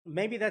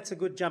maybe that's a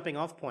good jumping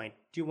off point.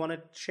 Do you want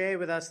to share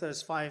with us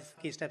those 5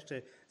 key steps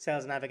to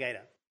Sales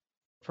Navigator?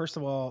 First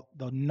of all,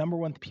 the number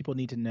one people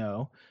need to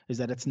know is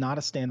that it's not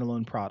a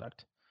standalone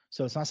product.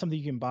 So it's not something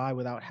you can buy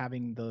without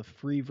having the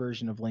free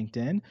version of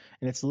LinkedIn. And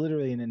it's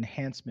literally an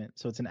enhancement.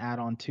 So it's an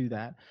add-on to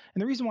that.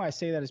 And the reason why I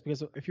say that is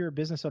because if you're a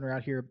business owner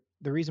out here,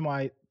 the reason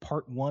why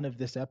part 1 of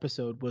this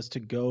episode was to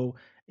go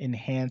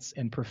enhance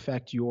and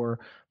perfect your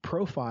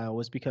profile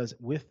was because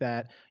with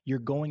that, you're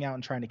going out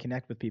and trying to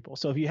connect with people.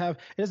 So if you have,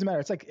 it doesn't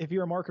matter. It's like if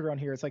you're a marketer on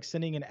here, it's like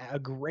sending a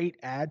great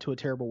ad to a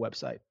terrible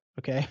website.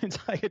 Okay. It's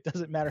like, it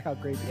doesn't matter how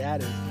great the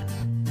ad is.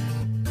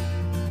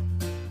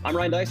 I'm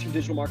Ryan Dice from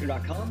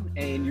digitalmarketer.com,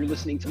 and you're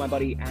listening to my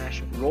buddy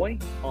Ash Roy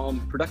on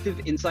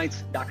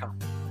productiveinsights.com.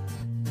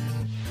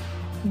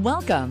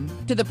 Welcome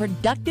to the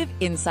Productive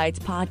Insights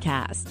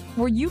Podcast,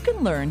 where you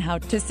can learn how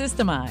to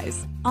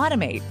systemize,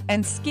 automate,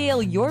 and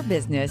scale your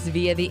business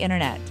via the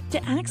internet.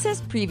 To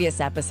access previous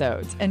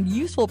episodes and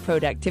useful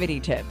productivity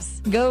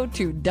tips, go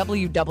to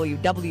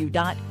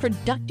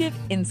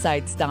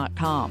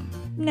www.productiveinsights.com.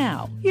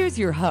 Now, here's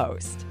your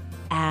host,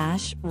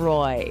 Ash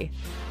Roy.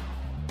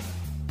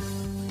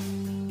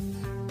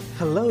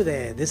 Hello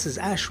there, this is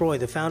Ash Roy,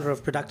 the founder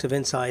of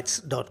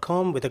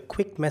productiveinsights.com, with a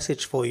quick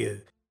message for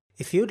you.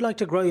 If you'd like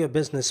to grow your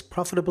business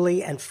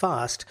profitably and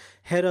fast,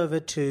 head over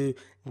to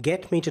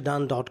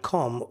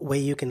getmetodone.com, where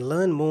you can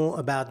learn more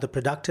about the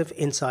Productive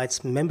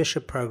Insights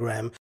membership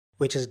program,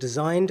 which is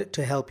designed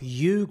to help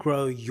you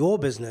grow your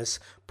business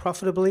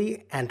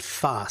profitably and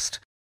fast.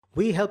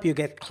 We help you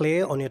get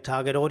clear on your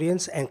target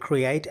audience and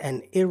create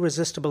an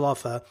irresistible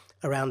offer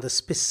around the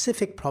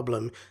specific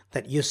problem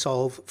that you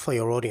solve for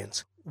your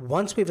audience.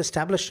 Once we've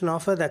established an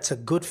offer that's a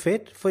good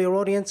fit for your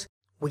audience,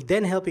 we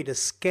then help you to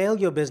scale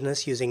your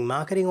business using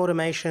marketing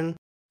automation,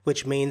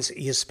 which means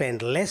you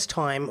spend less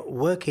time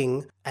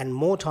working and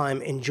more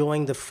time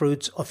enjoying the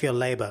fruits of your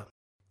labor.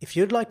 If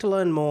you'd like to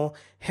learn more,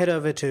 head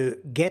over to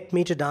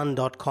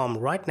getmetodone.com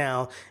right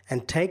now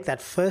and take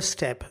that first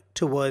step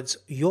towards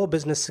your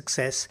business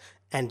success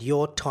and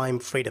your time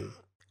freedom.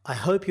 I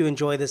hope you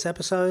enjoy this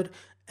episode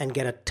and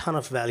get a ton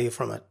of value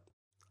from it.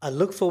 I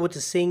look forward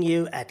to seeing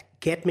you at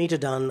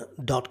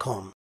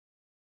getmetodone.com.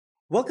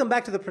 Welcome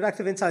back to the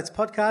Productive Insights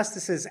podcast.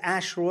 This is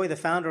Ash Roy, the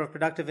founder of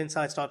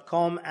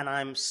productiveinsights.com, and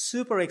I'm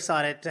super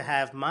excited to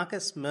have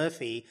Marcus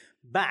Murphy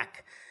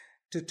back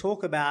to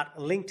talk about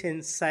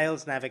LinkedIn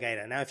Sales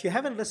Navigator. Now, if you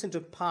haven't listened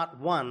to part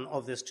 1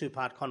 of this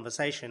 2-part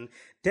conversation,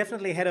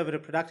 definitely head over to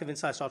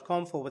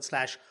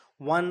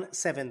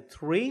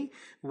productiveinsights.com/173,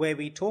 where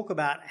we talk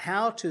about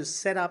how to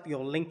set up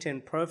your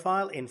LinkedIn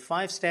profile in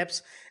 5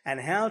 steps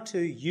and how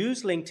to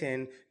use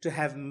LinkedIn to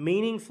have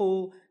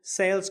meaningful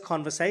sales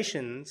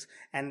conversations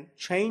and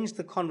change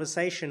the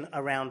conversation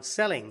around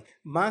selling.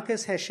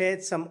 Marcus has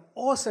shared some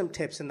awesome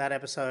tips in that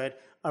episode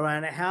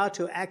around how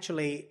to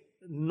actually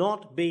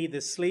not be the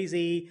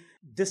sleazy,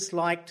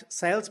 disliked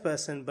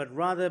salesperson, but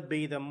rather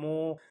be the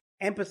more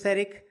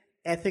empathetic,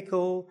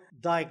 ethical,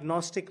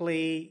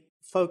 diagnostically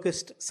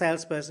focused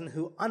salesperson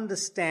who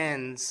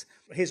understands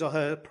his or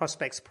her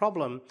prospect's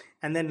problem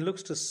and then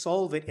looks to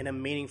solve it in a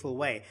meaningful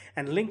way.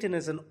 And LinkedIn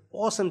is an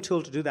awesome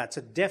tool to do that. So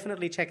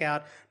definitely check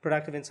out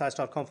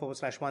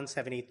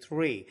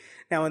productiveinsights.com/173.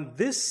 Now, in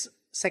this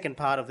second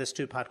part of this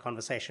 2-part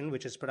conversation,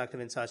 which is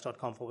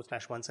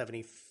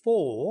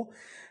productiveinsights.com/174,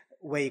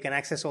 where you can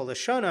access all the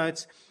show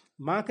notes,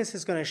 Marcus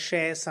is going to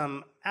share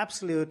some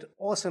absolute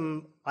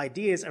awesome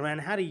ideas around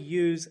how to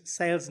use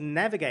Sales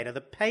Navigator,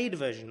 the paid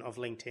version of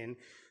LinkedIn,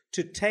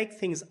 to take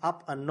things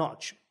up a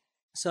notch.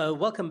 So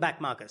welcome back,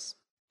 Marcus.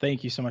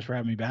 Thank you so much for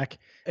having me back.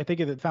 I think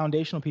of the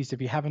foundational piece,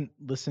 if you haven't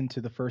listened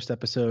to the first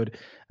episode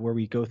where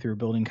we go through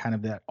building kind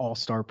of that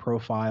all-star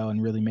profile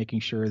and really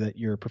making sure that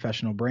your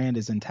professional brand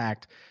is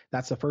intact,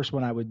 that's the first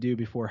one I would do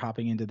before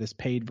hopping into this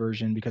paid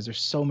version, because there's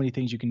so many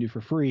things you can do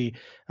for free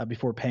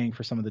before paying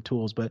for some of the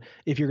tools. But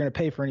if you're going to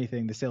pay for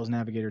anything, the Sales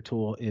Navigator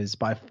tool is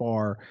by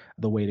far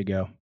the way to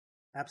go.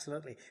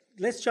 Absolutely.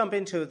 Let's jump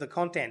into the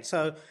content.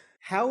 So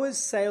how is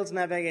Sales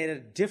Navigator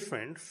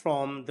different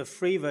from the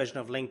free version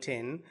of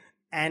LinkedIn?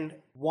 And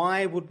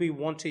why would we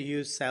want to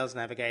use Sales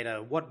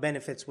Navigator? What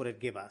benefits would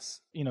it give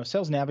us?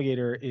 Sales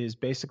Navigator is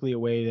basically a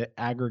way that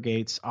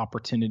aggregates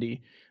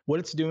opportunity. What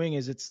it's doing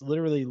is it's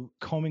literally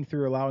combing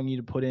through, allowing you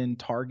to put in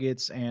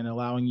targets and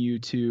allowing you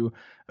to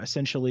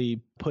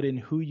essentially put in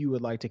who you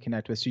would like to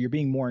connect with. So you're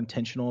being more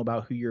intentional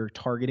about who you're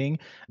targeting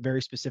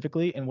very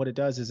specifically. And what it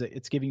does is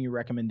it's giving you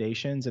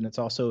recommendations. And it's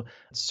also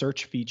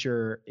search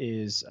feature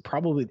is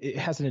probably, it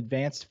has an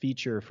advanced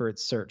feature for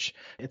its search.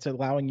 It's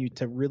allowing you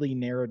to really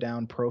narrow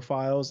down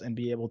profiles and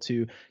be able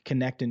to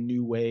connect in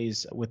new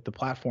ways with the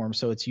platform.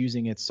 So it's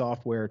using its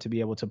software to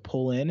be able to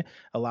pull in,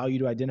 allow you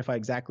to identify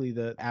exactly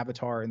the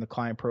avatar and the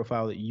client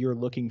profile that you're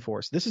looking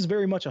for. So this is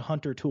very much a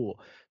hunter tool.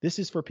 This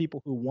is for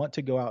people who want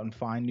to go out and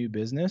find new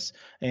business,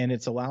 and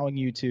it's allowing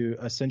you to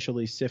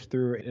essentially sift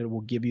through it. It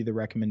will give you the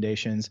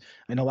recommendations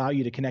and allow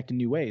you to connect in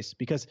new ways,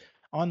 because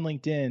on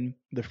LinkedIn,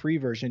 the free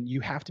version,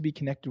 you have to be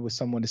connected with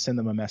someone to send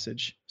them a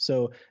message.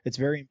 So it's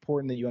very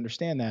important that you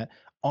understand that.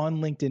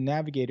 On LinkedIn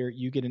Navigator,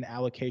 you get an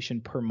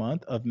allocation per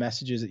month of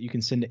messages that you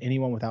can send to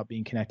anyone without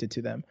being connected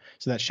to them.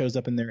 So that shows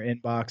up in their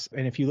inbox.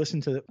 And if you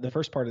listen to the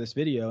first part of this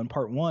video, in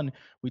part one,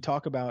 we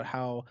talk about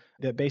how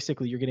that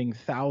basically you're getting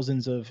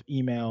thousands of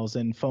emails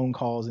and phone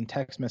calls and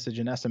text message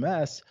and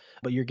SMS,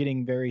 but you're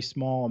getting very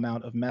small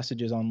amount of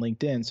messages on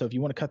LinkedIn. So if you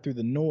want to cut through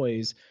the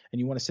noise and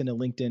you want to send a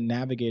LinkedIn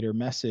Navigator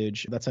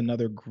message, that's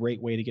another great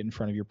way to get in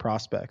front of your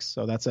prospects.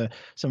 So that's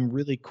some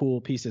really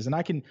cool pieces. And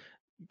I can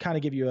kind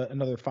of give you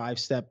another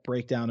 5-step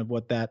breakdown of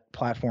what that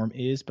platform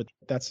is, but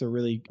that's the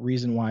really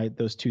reason why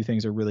those two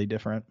things are really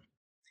different.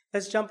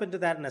 Let's jump into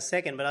that in a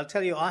second, but I'll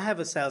tell you, I have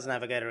a Sales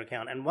Navigator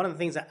account, and one of the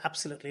things I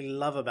absolutely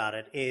love about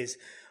it is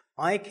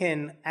I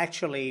can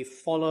actually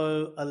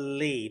follow a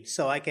lead.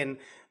 So I can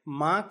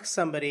mark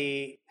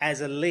somebody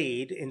as a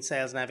lead in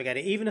Sales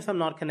Navigator, even if I'm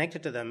not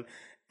connected to them,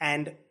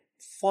 and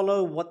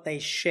follow what they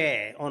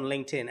share on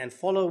LinkedIn and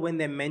follow when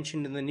they're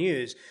mentioned in the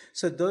news.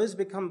 So those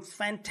become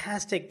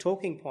fantastic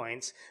talking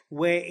points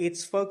where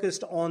it's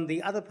focused on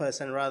the other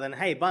person rather than,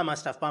 hey, buy my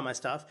stuff, buy my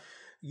stuff.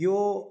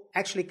 You're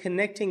actually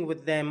connecting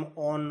with them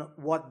on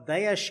what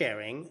they are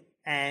sharing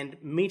and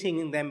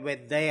meeting them where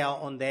they are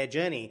on their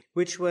journey,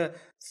 which were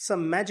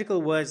some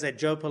magical words that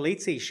Joe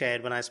Polizzi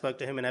shared when I spoke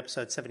to him in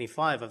episode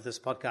 75 of this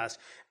podcast.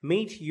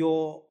 Meet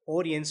your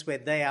audience where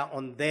they are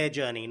on their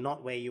journey,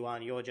 not where you are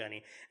on your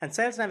journey. And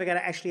Sales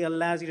Navigator actually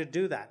allows you to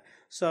do that.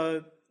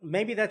 So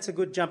maybe that's a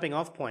good jumping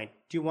off point.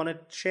 Do you want to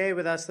share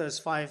with us those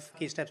 5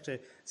 key steps to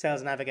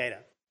Sales Navigator?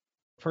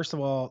 First of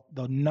all,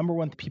 the number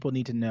one people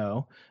need to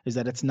know is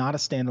that it's not a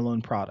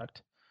standalone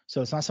product.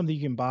 So it's not something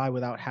you can buy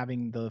without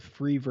having the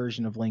free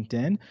version of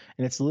LinkedIn. And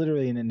it's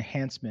literally an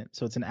enhancement.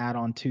 So it's an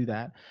add-on to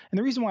that. And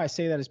the reason why I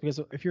say that is because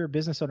if you're a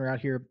business owner out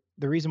here,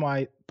 the reason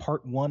why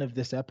part 1 of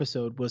this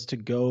episode was to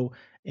go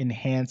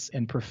enhance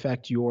and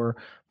perfect your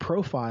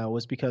profile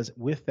was because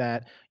with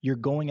that, you're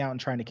going out and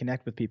trying to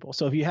connect with people.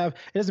 So if you have,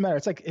 it doesn't matter.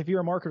 It's like if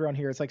you're a marketer on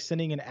here, it's like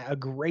sending a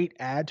great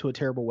ad to a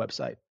terrible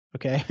website.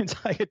 Okay. It's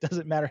like, it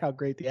doesn't matter how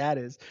great the ad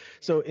is.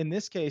 So in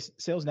this case,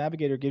 Sales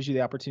Navigator gives you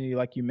the opportunity,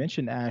 like you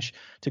mentioned, Ash,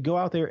 to go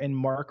out there and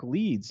mark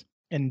leads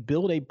and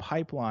build a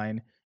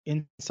pipeline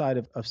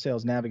inside of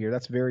Sales Navigator.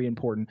 That's very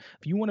important.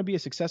 If you want to be a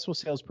successful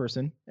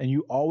salesperson and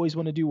you always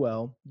want to do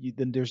well,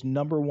 then there's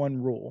number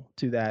one rule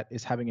to that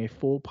is having a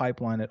full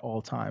pipeline at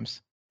all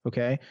times.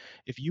 Okay.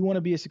 If you want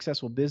to be a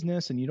successful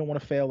business and you don't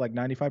want to fail like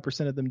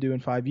 95% of them do in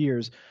 5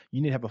 years,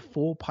 you need to have a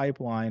full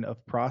pipeline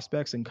of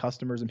prospects and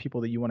customers and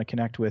people that you want to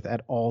connect with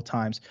at all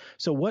times.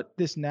 So what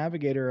this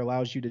Navigator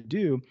allows you to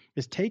do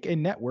is take a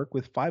network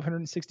with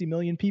 560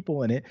 million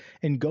people in it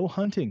and go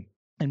hunting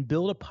and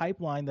build a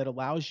pipeline that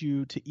allows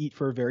you to eat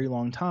for a very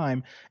long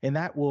time. And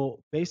that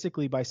will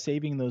basically, by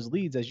saving those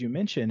leads, as you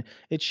mentioned,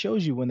 it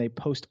shows you when they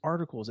post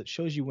articles, it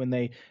shows you when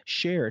they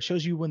share, it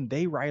shows you when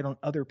they write on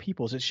other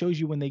people's, it shows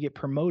you when they get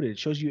promoted, it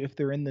shows you if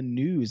they're in the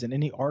news and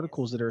any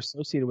articles that are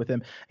associated with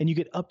them. And you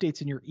get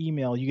updates in your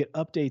email, you get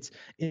updates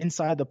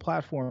inside the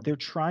platform. They're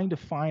trying to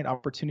find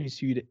opportunities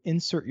for you to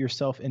insert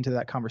yourself into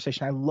that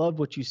conversation. I love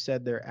what you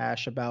said there,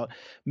 Ash, about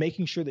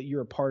making sure that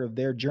you're a part of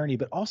their journey,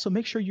 but also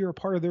make sure you're a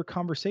part of their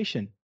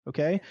conversation.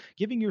 Okay.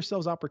 Giving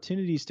yourselves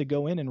opportunities to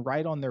go in and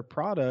write on their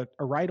product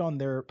or write on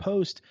their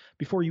post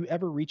before you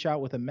ever reach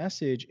out with a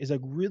message is a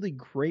really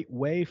great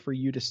way for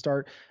you to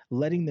start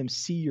letting them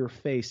see your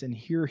face and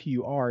hear who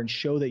you are and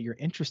show that you're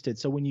interested.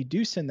 So when you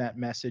do send that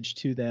message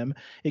to them,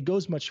 it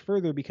goes much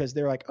further because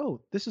they're like,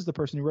 oh, this is the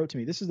person who wrote to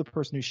me. This is the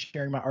person who's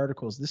sharing my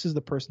articles. This is the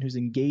person who's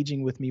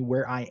engaging with me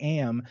where I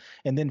am.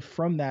 And then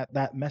from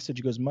that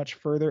message goes much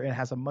further and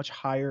has a much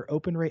higher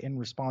open rate and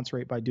response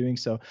rate by doing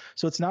so.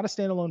 So it's not a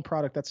standalone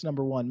product. That's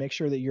number one. Make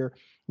sure that your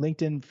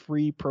LinkedIn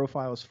free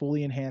profile is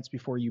fully enhanced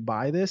before you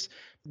buy this.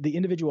 The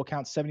individual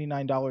account's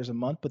 $79 a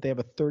month, but they have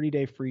a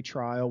 30-day free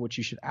trial, which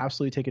you should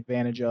absolutely take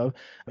advantage of.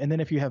 And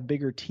then if you have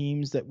bigger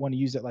teams that want to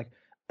use it, like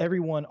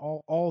everyone,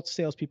 all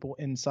salespeople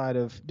inside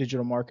of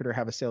Digital Marketer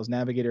have a Sales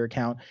Navigator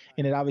account,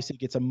 and it obviously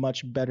gets a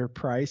much better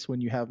price when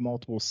you have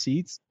multiple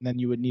seats. And then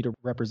you would need a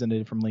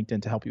representative from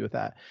LinkedIn to help you with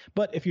that.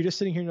 But if you're just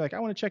sitting here and you're like,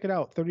 I want to check it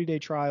out, 30-day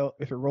trial,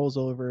 if it rolls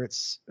over,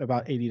 it's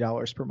about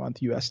 $80 per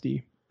month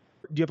USD.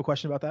 Do you have a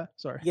question about that?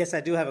 Sorry. Yes,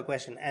 I do have a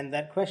question. And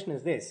that question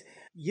is this.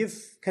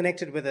 You've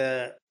connected with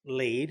a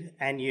lead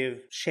and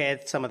you've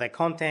shared some of their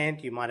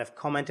content. You might have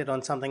commented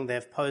on something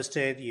they've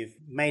posted. You've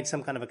made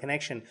some kind of a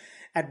connection.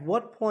 At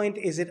what point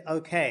is it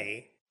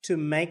okay to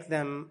make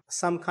them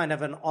some kind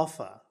of an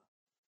offer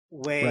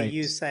where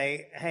you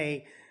say,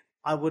 hey,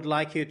 I would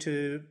like you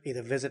to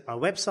either visit my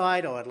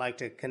website or I'd like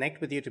to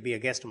connect with you to be a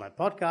guest on my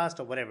podcast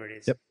or whatever it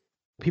is? Yep.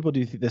 People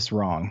do this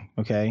wrong,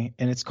 okay?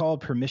 And it's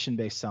called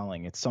permission-based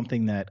selling. It's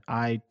something that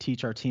I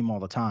teach our team all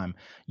the time.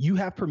 You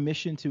have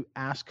permission to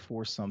ask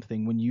for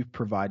something when you've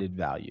provided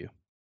value.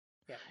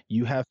 Yeah.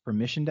 You have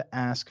permission to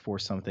ask for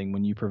something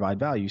when you provide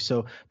value.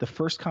 So the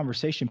first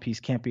conversation piece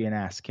can't be an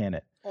ask, can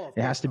it? Oh,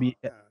 it has to be,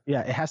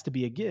 it has to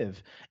be a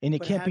give, and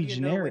it can't be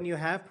generic. Know when you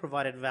have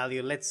provided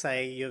value, let's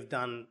say you've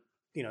done,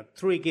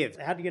 3 gives.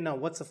 How do you know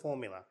what's the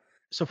formula?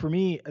 So for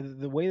me,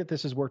 the way that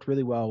this has worked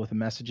really well with the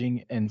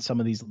messaging and some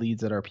of these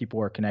leads that our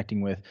people are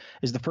connecting with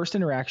is the first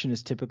interaction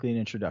is typically an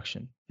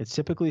introduction. It's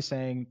typically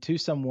saying to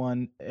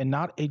someone, and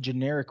not a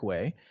generic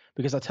way,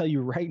 because I'll tell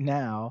you right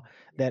now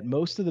that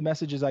most of the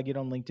messages I get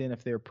on LinkedIn,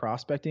 if they're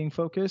prospecting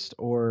focused,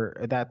 or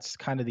that's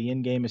kind of the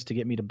end game is to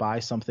get me to buy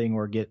something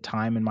or get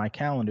time in my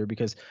calendar,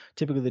 because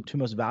typically the two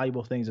most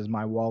valuable things is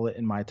my wallet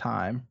and my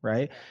time,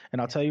 right?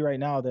 And I'll tell you right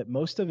now that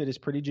most of it is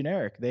pretty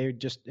generic. They're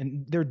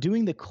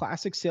doing the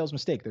classic sales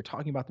mistake. They're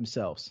talking about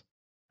themselves.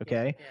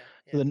 Okay.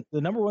 So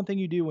the number one thing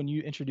you do when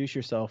you introduce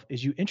yourself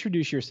is you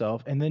introduce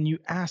yourself and then you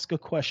ask a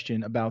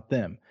question about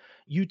them.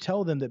 You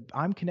tell them that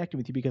I'm connecting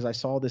with you because I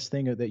saw this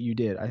thing that you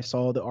did. I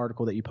saw the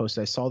article that you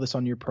posted. I saw this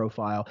on your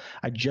profile.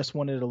 I just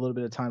wanted a little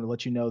bit of time to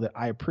let you know that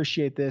I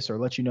appreciate this, or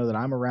let you know that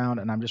I'm around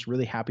and I'm just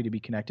really happy to be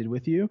connected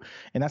with you.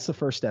 And that's the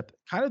first step.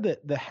 Kind of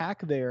the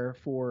hack there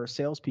for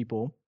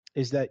salespeople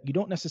is that you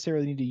don't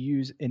necessarily need to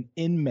use an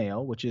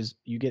InMail, which is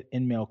you get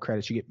InMail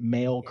credits, you get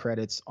mail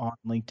credits on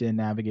LinkedIn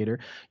Navigator.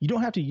 You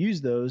don't have to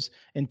use those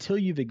until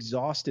you've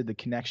exhausted the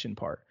connection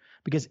part.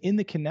 Because in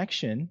the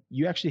connection,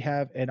 you actually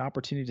have an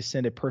opportunity to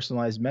send a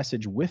personalized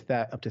message with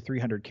that up to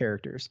 300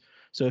 characters.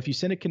 So if you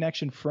send a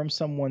connection from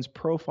someone's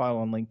profile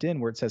on LinkedIn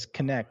where it says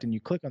connect and you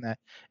click on that,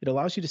 it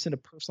allows you to send a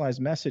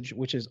personalized message,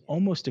 which is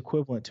almost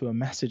equivalent to a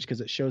message because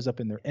it shows up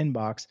in their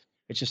inbox.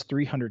 It's just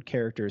 300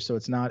 characters. So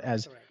it's not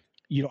as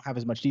you don't have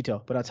as much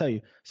detail. But I'll tell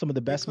you, some of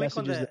the best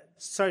messages.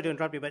 Sorry to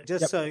interrupt you, but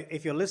just so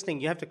if you're listening,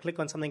 you have to click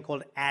on something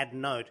called add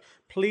note.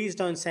 Please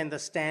don't send the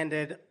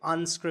standard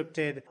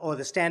unscripted or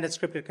the standard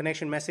scripted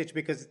connection message,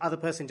 because the other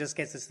person just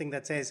gets this thing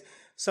that says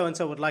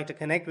so-and-so would like to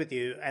connect with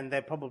you, and they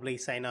probably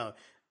say no.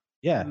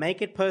 Yeah.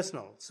 Make it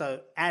personal.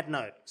 So add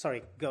note.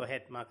 Sorry, go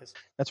ahead, Marcus.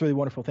 That's really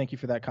wonderful. Thank you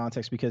for that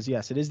context, because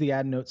yes, it is the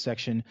add note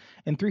section,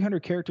 and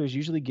 300 characters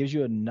usually gives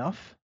you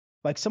enough.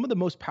 Like some of the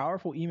most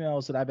powerful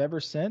emails that I've ever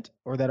sent,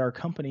 or that our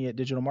company at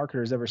Digital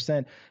Marketers ever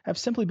sent, have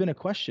simply been a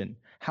question.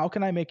 How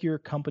can I make your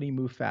company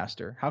move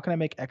faster? How can I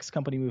make X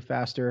company move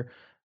faster?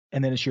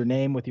 And then it's your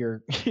name with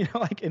your,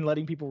 and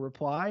letting people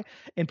reply,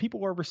 and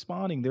people are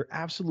responding. They're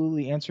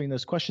absolutely answering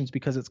those questions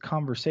because it's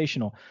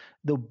conversational.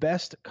 The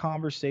best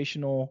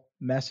conversational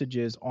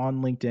messages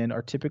on LinkedIn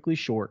are typically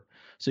short.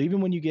 So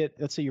even when you get,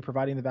 let's say you're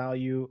providing the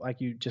value, like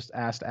you just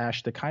asked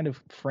Ash, the kind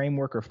of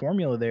framework or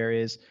formula there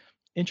is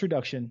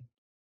introduction,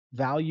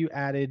 value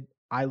added.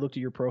 I looked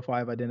at your profile.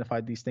 I've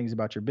identified these things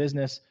about your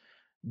business.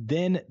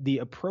 Then the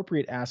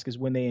appropriate ask is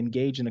when they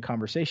engage in the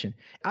conversation.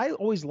 I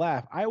always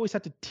laugh. I always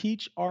have to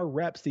teach our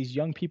reps, these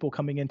young people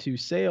coming into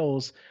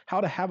sales,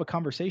 how to have a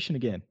conversation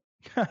again.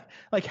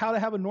 Like how to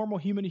have a normal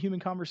human-to-human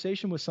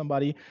conversation with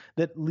somebody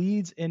that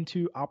leads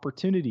into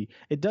opportunity.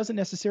 It doesn't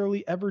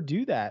necessarily ever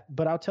do that,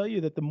 but I'll tell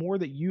you that the more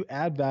that you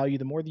add value,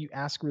 the more that you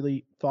ask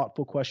really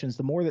thoughtful questions,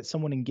 the more that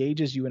someone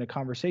engages you in a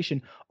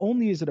conversation,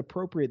 only is it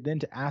appropriate then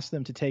to ask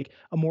them to take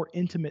a more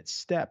intimate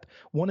step.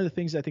 One of the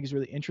things I think is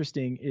really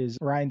interesting is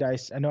Ryan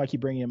Deiss. I know I keep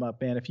bringing him up,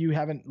 man. If you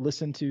haven't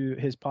listened to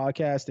his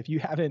podcast, if you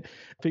haven't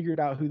figured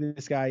out who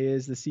this guy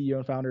is, the CEO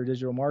and founder of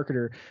Digital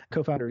Marketer,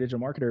 co-founder of Digital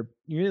Marketer,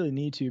 you really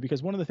need to,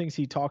 because one of the things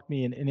he talked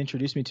me and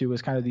introduced me to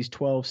was kind of these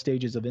 12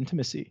 stages of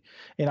intimacy.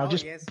 And I'll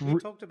just we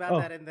talked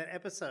about that in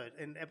episode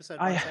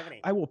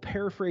 170. I will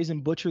paraphrase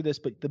and butcher this,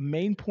 but the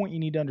main point you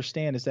need to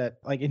understand is that,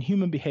 like in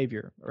human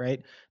behavior,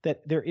 right,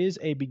 that there is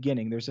a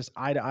beginning. There's this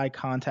eye-to-eye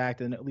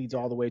contact, and it leads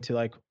all the way to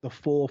like the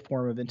full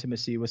form of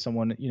intimacy with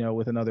someone,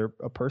 with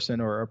a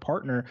person or a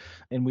partner.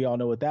 And we all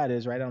know what that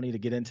is, right? I don't need to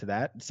get into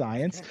that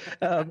science.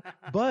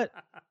 But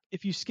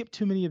if you skip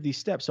too many of these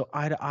steps, so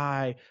eye to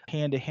eye,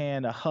 hand to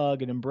hand, a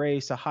hug, an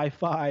embrace, a high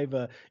five,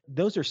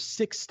 those are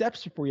 6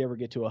 steps before you ever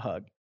get to a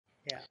hug.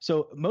 Yeah.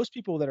 So most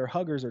people that are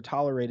huggers are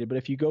tolerated, but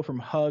if you go from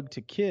hug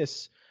to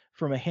kiss,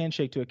 from a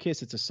handshake to a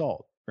kiss, it's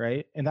assault,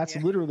 right? And that's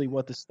literally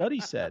what the study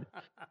said.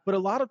 But a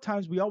lot of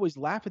times we always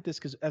laugh at this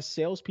because as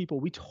salespeople,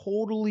 we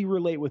totally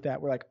relate with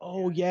that. We're like,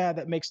 oh yeah,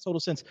 that makes total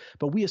sense.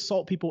 But we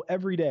assault people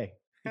every day,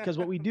 because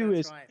what we do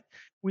is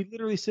we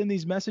literally send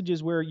these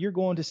messages where you're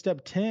going to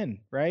step 10,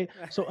 right?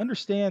 So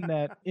understand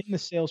that in the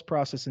sales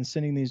process and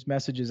sending these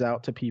messages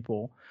out to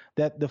people,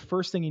 that the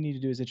first thing you need to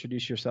do is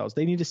introduce yourselves.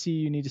 They need to see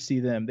you, need to see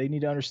them. They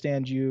need to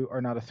understand you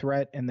are not a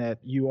threat and that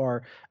you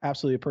are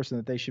absolutely a person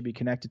that they should be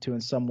connected to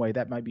in some way.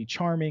 That might be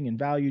charming and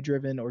value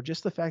driven, or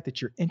just the fact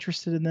that you're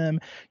interested in them.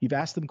 You've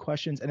asked them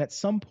questions. And at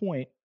some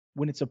point,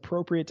 when it's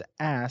appropriate to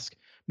ask,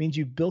 means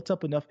you've built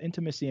up enough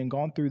intimacy and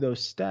gone through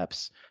those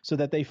steps so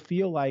that they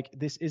feel like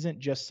this isn't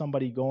just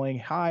somebody going,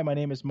 hi, my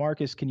name is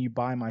Marcus. Can you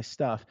buy my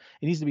stuff?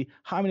 It needs to be,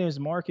 hi, my name is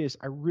Marcus.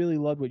 I really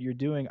love what you're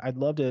doing. I'd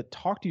love to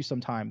talk to you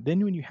sometime.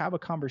 Then when you have a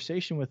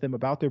conversation with them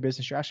about their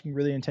business, you're asking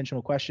really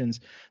intentional questions.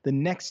 The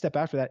next step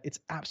after that, it's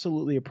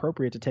absolutely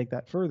appropriate to take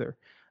that further.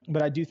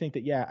 But I do think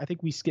that, I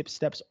think we skip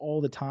steps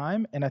all the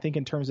time. And I think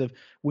in terms of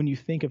when you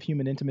think of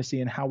human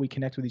intimacy and how we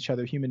connect with each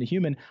other, human to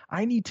human,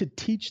 I need to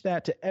teach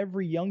that to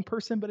every young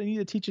person, but I need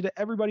to teach it to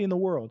everybody in the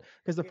world.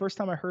 Because the first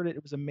time I heard it,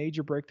 it was a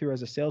major breakthrough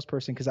as a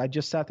salesperson, because I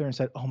just sat there and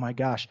said, oh my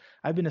gosh,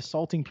 I've been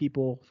assaulting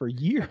people for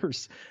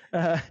years.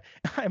 I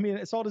mean,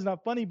 assault is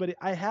not funny, but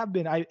I have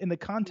been. In the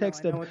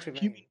context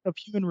of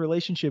human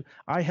relationship,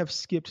 I have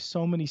skipped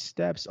so many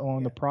steps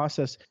along the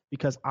process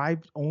because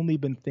I've only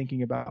been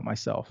thinking about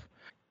myself.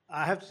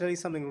 I have to tell you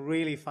something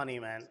really funny,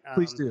 man.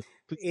 Please do.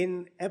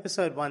 In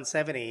episode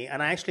 170,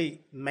 and I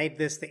actually made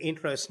this the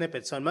intro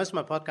snippet. So in most of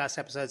my podcast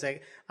episodes,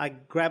 I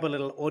grab a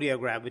little audio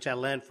grab, which I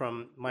learned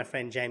from my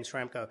friend James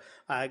Ramko.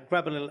 I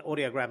grab a little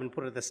audio grab and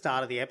put it at the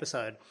start of the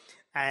episode.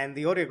 And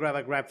the audio grab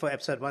I grabbed for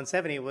episode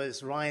 170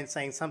 was Ryan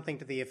saying something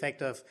to the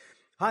effect of,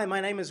 "Hi, my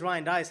name is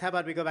Ryan Dice. How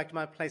about we go back to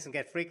my place and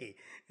get freaky?"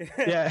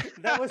 Yeah.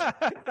 that was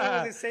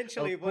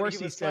essentially what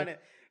he was trying to...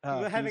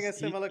 We were having a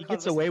similar conversation. He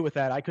gets away with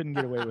that. I couldn't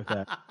get away with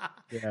that.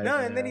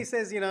 And then he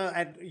says,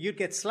 and you'd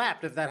get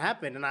slapped if that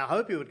happened, and I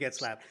hope you would get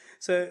slapped.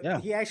 So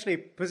he actually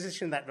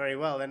positioned that very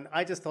well, and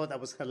I just thought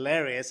that was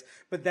hilarious.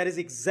 But that is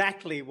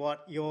exactly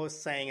what you're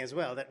saying as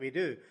well, that we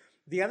do.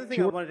 The other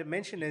thing I wanted to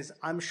mention is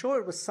I'm sure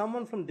it was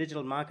someone from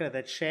Digital Marketer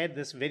that shared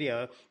this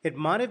video. It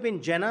might have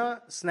been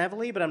Jenna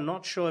Snavely, but I'm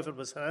not sure if it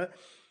was her.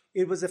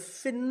 It was a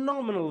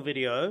phenomenal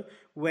video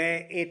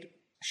where it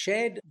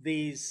shared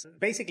these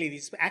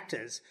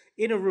actors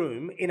in a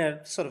room in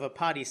a sort of a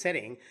party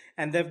setting,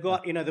 and they've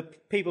got the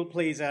people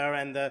pleaser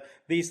and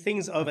these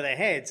things over their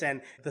heads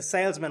and the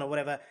salesman or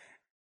whatever.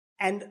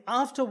 And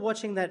after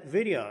watching that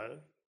video,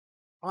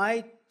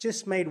 I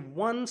just made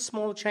one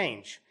small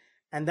change,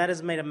 and that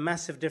has made a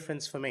massive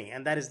difference for me.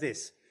 And that is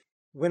this: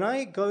 when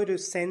I go to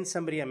send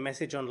somebody a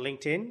message on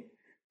LinkedIn,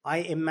 I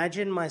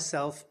imagine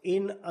myself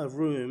in a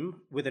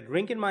room with a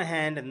drink in my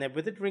hand, and they're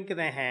with a drink in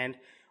their hand.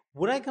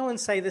 Would I go and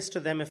say this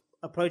to them if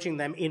approaching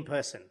them in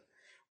person?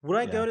 Would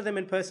I go to them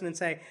in person and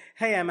say,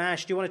 "Hey, I'm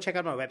Ash, do you want to check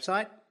out my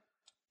website?"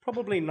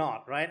 Probably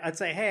not, right? I'd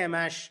say, "Hey, I'm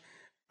Ash,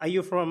 are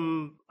you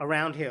from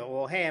around here?"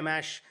 Or, "Hey, I'm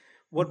Ash,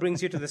 what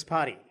brings you to this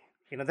party?"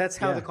 That's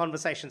how the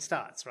conversation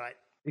starts, right?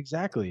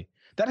 Exactly.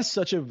 That is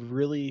such a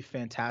really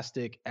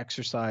fantastic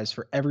exercise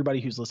for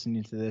everybody who's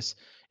listening to this.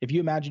 If you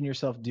imagine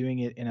yourself doing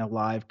it in a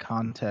live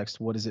context,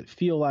 what does it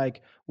feel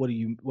like? What do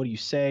you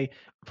say?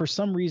 For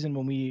some reason,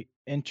 when we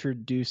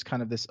introduce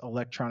kind of this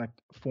electronic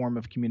form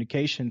of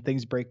communication,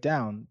 things break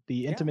down.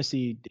 The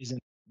intimacy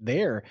isn't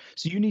there.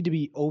 So you need to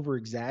be over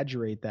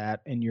exaggerate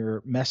that in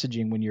your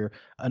messaging when you're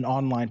an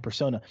online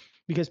persona,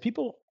 because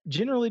people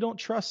generally don't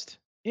trust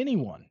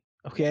anyone.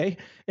 Okay.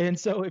 And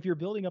so if you're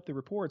building up the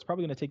rapport, it's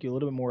probably going to take you a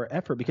little bit more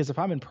effort, because if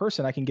I'm in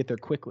person, I can get there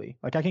quickly.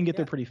 Like I can get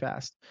there pretty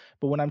fast.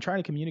 But when I'm trying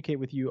to communicate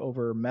with you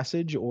over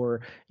message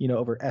or,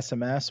 over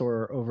SMS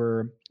or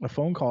over a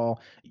phone call,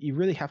 you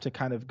really have to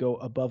kind of go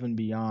above and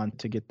beyond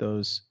to get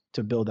those,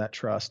 to build that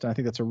trust. And I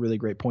think that's a really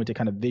great point to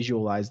kind of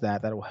visualize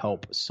that. That will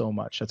help so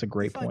much. That's a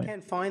great point. If I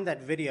can find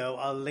that video,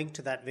 I'll link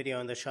to that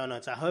video in the show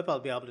notes. I hope I'll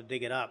be able to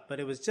dig it up. But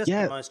it was just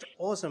the most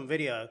awesome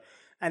video.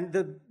 And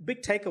the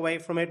big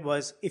takeaway from it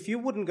was, if you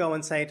wouldn't go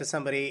and say it to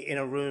somebody in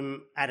a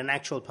room at an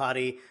actual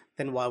party,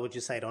 then why would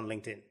you say it on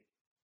LinkedIn?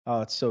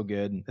 Oh, it's so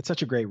good. It's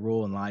such a great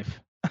rule in life.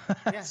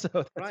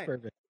 So that's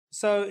perfect.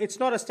 So it's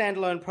not a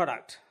standalone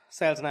product,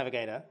 Sales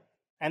Navigator.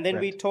 And then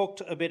we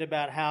talked a bit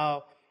about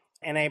how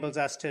it enables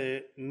us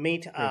to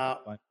meet our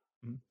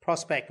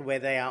prospect where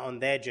they are on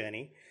their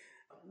journey.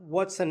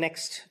 What's the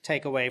next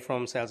takeaway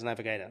from Sales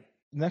Navigator?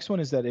 The next one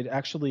is that it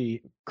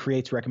actually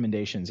creates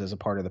recommendations as a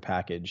part of the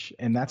package.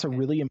 And that's a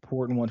really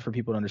important one for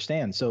people to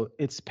understand. So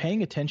it's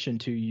paying attention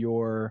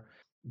to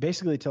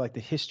basically to like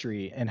the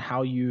history and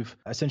how you've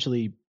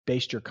essentially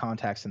based your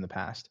contacts in the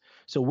past.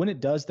 So when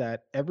it does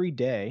that, every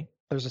day,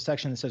 there's a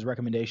section that says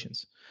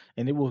recommendations,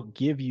 and it will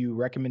give you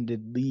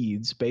recommended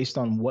leads based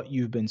on what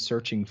you've been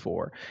searching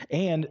for.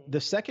 And the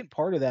second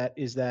part of that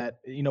is that,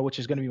 which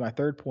is going to be my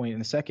third point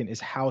in a second, is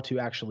how to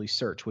actually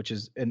search, which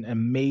is an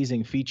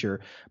amazing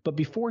feature. But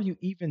before you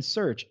even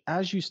search,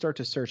 as you start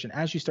to search and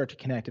as you start to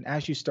connect and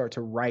as you start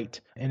to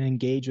write and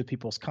engage with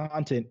people's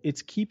content,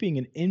 it's keeping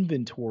an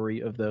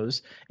inventory of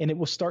those, and it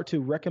will start to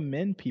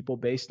recommend people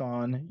based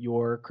on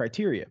your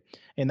criteria.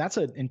 And that's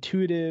an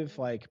intuitive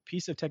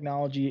piece of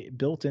technology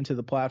built into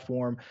the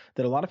platform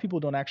that a lot of people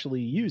don't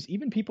actually use.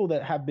 Even people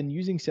that have been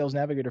using Sales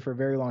Navigator for a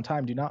very long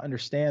time do not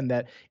understand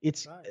that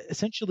it's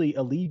essentially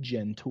a lead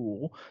gen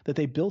tool that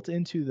they built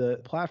into the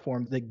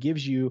platform that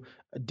gives you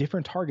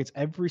different targets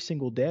every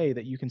single day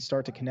that you can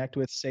start to connect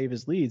with, save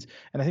as leads.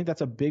 And I think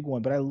that's a big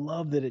one. But I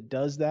love that it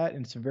does that,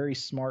 and it's a very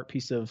smart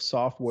piece of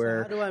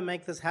software. So how do I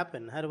make this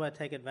happen? How do I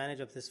take advantage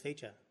of this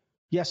feature?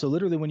 Yeah, so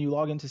literally when you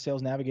log into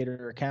Sales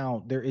Navigator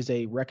account, there is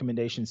a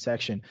recommendation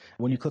section.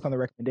 When you click on the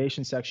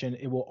recommendation section,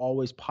 it will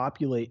always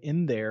populate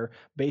in there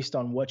based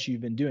on what you've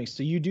been doing.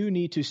 So you do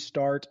need to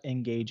start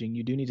engaging.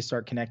 You do need to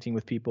start connecting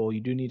with people. You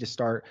do need to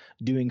start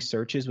doing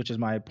searches, which is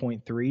my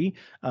point 3.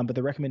 But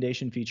the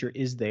recommendation feature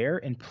is there,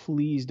 and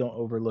please don't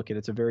overlook it.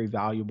 It's a very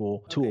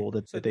valuable tool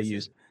that they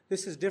use.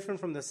 This is different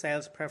from the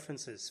sales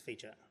preferences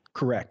feature.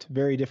 Correct.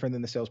 Very different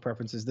than the sales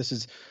preferences. This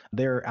is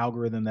their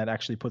algorithm that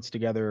actually puts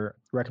together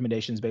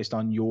recommendations based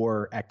on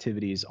your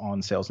activities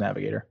on Sales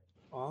Navigator.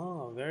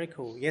 Oh, very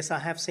cool. Yes, I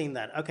have seen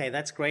that. Okay,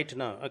 that's great to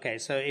know. Okay,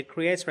 so it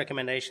creates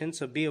recommendations,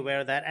 so be aware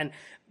of that. And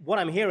what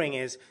I'm hearing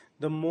is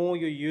the more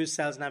you use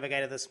Sales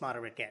Navigator, the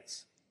smarter it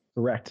gets.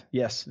 Correct.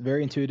 Yes.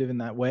 Very intuitive in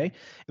that way.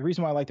 The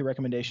reason why I like the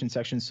recommendation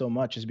section so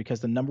much is because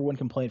the number one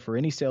complaint for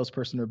any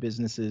salesperson or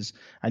business is,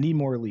 I need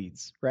more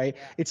leads, right?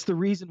 Yeah. It's the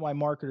reason why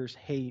marketers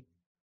hate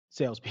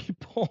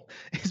salespeople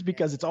is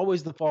because it's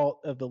always the fault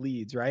of the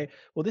leads, right?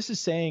 Well, this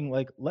is saying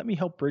like, let me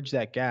help bridge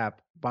that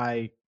gap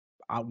by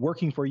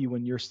working for you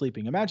when you're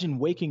sleeping. Imagine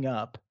waking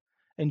up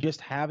and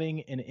just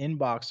having an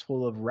inbox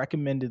full of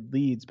recommended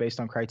leads based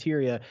on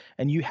criteria,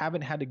 and you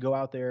haven't had to go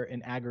out there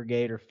and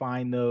aggregate or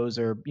find those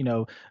or,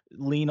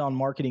 lean on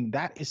marketing.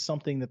 That is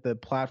something that the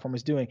platform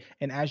is doing.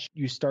 And as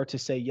you start to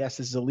say, yes,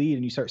 this is a lead,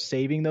 and you start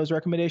saving those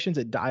recommendations,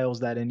 it dials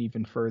that in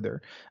even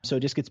further. So it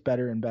just gets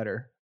better and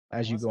better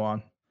as you go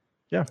on.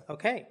 Yeah.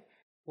 Okay.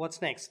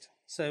 What's next?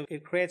 So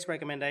it creates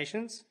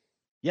recommendations.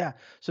 Yeah.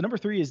 So number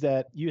 3 is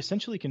that you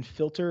essentially can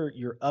filter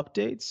your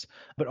updates,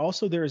 but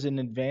also there's an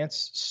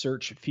advanced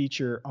search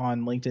feature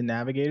on LinkedIn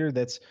Navigator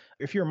that's,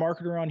 if you're a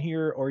marketer on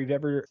here or you've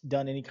ever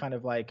done any kind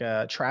of like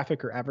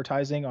traffic or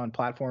advertising on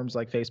platforms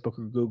like Facebook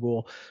or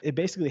Google, it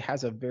basically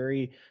has a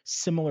very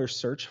similar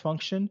search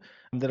function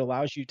that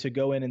allows you to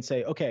go in and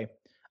say, okay,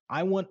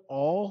 I want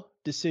all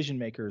decision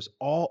makers,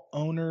 all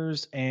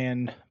owners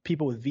and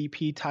people with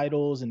VP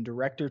titles and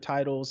director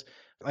titles.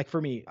 Like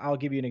for me, I'll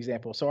give you an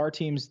example. So our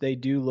teams, they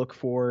do look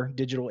for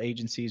digital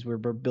agencies where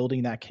we're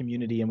building that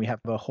community and we have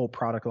a whole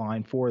product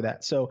line for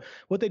that. So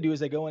what they do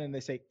is they go in and they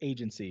say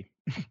agency.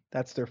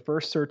 That's their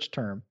first search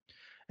term.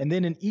 And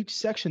then in each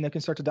section, they can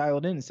start to dial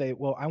it in and say,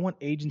 well, I want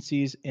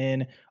agencies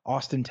in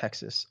Austin,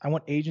 Texas. I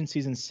want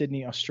agencies in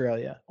Sydney,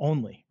 Australia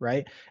only,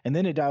 right? And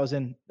then it dials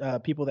in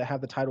people that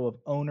have the title of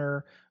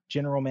owner,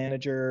 general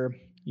manager,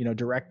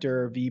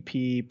 director,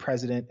 VP,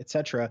 president, et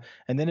cetera.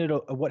 And then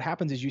what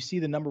happens is you see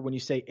the number when you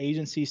say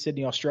agency,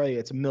 Sydney, Australia,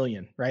 it's 1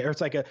 million, right? Or it's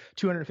like a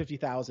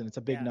 250,000. It's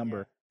a big number.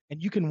 Yeah.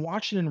 And you can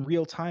watch it in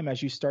real time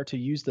as you start to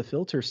use the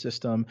filter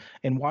system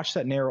and watch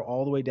that narrow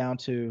all the way down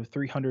to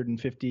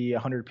 350,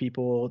 100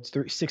 people, it's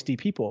 60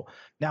 people.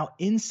 Now,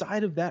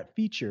 inside of that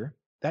feature,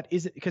 that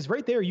isn't, because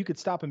right there you could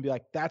stop and be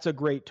like, that's a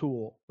great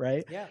tool,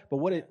 right? Yeah. But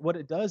what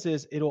it does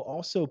is it'll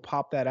also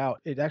pop that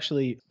out. It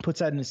actually puts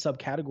that into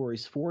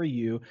subcategories for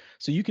you.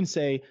 So you can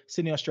say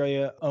Sydney,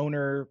 Australia,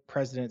 owner,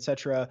 president, et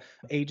cetera,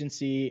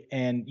 agency,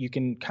 and you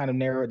can kind of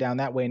narrow it down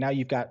that way. Now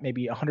you've got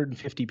maybe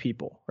 150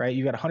 people, right?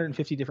 You've got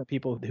 150 different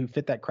people who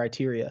fit that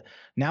criteria.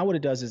 Now what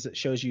it does is it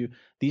shows you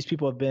these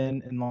people have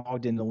been and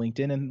logged into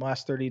LinkedIn in the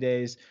last 30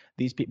 days,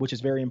 these people, which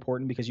is very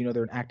important because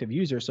they're an active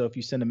user. So if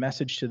you send a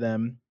message to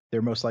them,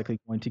 they're most likely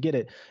going to get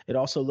it. It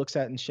also looks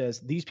at and says,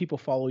 these people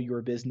follow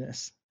your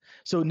business.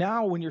 So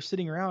now when you're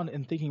sitting around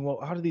and thinking, well,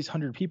 out of these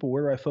 100 people,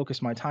 where do I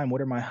focus my time?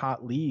 What are my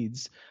hot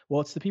leads? Well,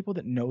 it's the people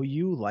that know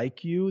you,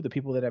 like you, the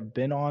people that have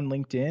been on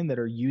LinkedIn that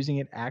are using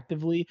it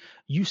actively.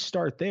 You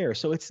start there.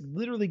 So it's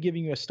literally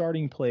giving you a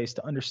starting place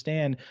to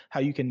understand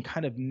how you can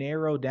kind of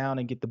narrow down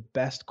and get the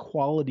best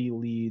quality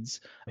leads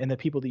and the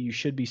people that you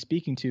should be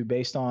speaking to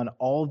based on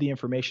all of the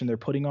information they're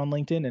putting on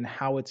LinkedIn and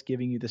how it's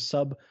giving you the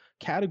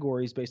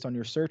subcategories based on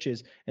your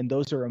searches. And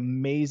those are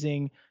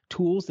amazing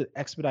tools that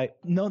expedite.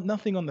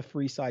 Nothing on the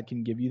free side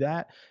can give you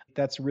that.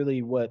 That's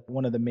really what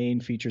one of the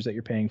main features that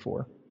you're paying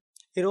for.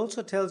 It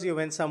also tells you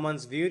when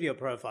someone's viewed your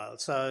profile.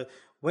 So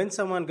when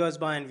someone goes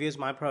by and views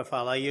my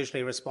profile, I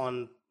usually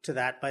respond to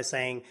that by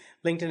saying,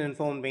 LinkedIn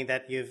informed me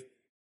that you've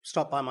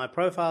stopped by my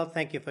profile.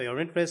 Thank you for your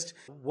interest.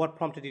 What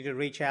prompted you to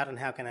reach out and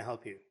how can I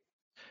help you?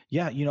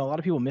 Yeah, a lot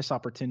of people miss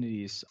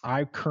opportunities.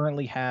 I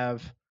currently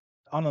have,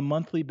 on a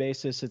monthly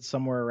basis, it's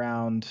somewhere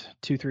around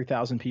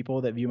 2,000-3,000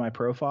 people that view my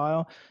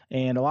profile.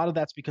 And a lot of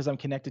that's because I'm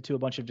connected to a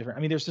bunch of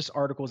different, there's just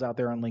articles out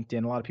there on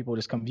LinkedIn. A lot of people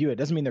just come view it. It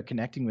doesn't mean they're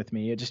connecting with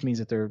me. It just means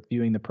that they're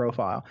viewing the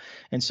profile.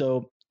 And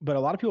so, but a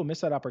lot of people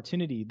miss that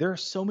opportunity. There are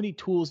so many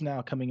tools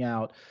now coming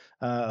out.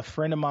 A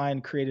friend of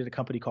mine created a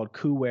company called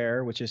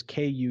Kuware, which is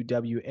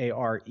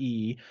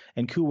Kuware.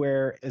 And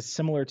Kuware is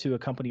similar to a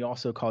company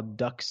also called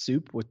Duck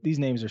Soup. These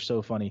names are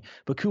so funny.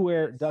 But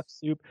Kuware, Duck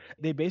Soup,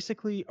 they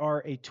basically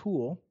are a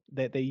tool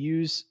that they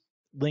use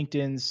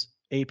LinkedIn's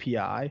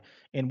API.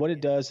 And what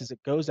it does is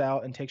it goes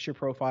out and takes your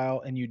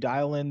profile and you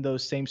dial in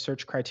those same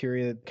search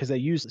criteria because they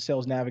use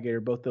Sales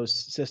Navigator, both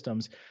those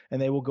systems,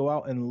 and they will go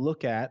out and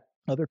look at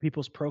other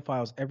people's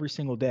profiles every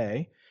single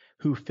day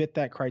who fit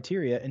that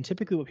criteria. And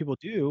typically what people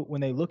do when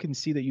they look and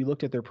see that you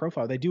looked at their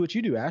profile, they do what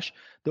you do, Ash.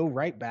 They'll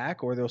write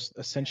back or they'll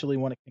essentially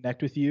want to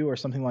connect with you or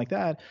something like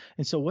that.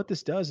 And so what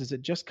this does is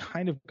it just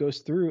kind of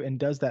goes through and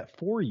does that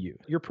for you.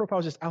 Your profile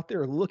is just out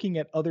there looking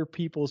at other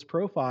people's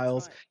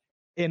profiles.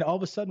 And all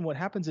of a sudden what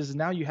happens is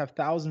now you have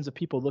thousands of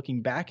people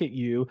looking back at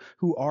you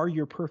who are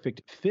your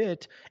perfect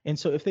fit. And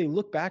so if they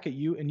look back at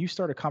you and you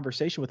start a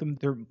conversation with them,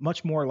 they're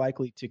much more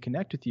likely to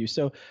connect with you.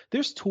 So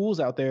there's tools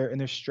out there and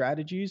there's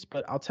strategies,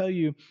 but I'll tell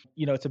you,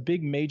 it's a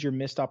big major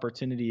missed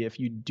opportunity if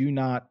you do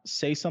not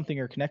say something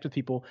or connect with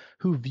people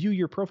who view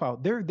your profile.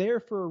 They're there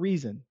for a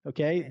reason.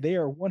 Okay. They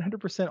are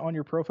 100% on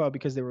your profile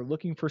because they were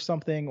looking for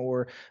something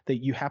or that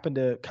you happen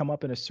to come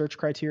up in a search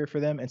criteria for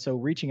them. And so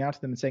reaching out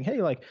to them and saying,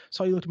 hey, like,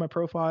 saw you looked at my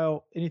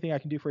profile, anything I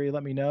can do for you,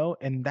 let me know.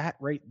 And that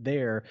right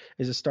there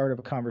is a start of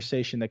a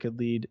conversation that could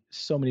lead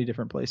so many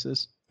different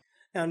places.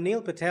 Now,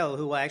 Neil Patel,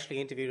 who I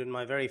actually interviewed in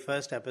my very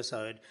first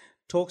episode,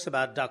 talks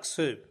about Duck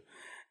Soup.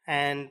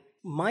 And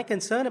my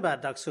concern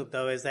about Duck Soup,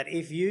 though, is that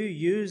if you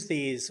use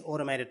these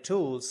automated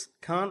tools,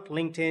 can't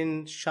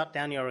LinkedIn shut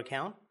down your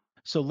account?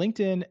 So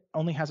LinkedIn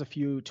only has a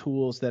few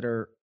tools that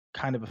are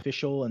kind of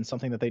official and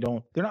something that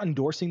they're not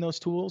endorsing those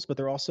tools, but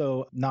they're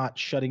also not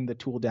shutting the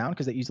tool down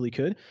because they easily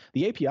could.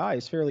 The API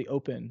is fairly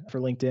open for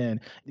LinkedIn.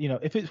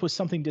 If it was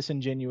something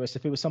disingenuous,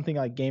 if it was something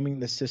like gaming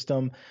the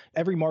system,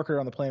 every marketer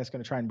on the planet is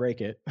going to try and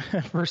break it,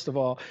 first of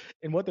all.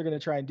 And what they're going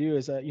to try and do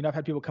is, I've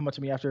had people come up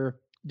to me after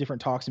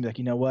different talks and be like,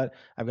 you know what,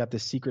 I've got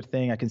this secret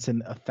thing. I can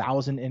send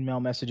 1,000 email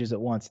messages at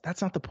once.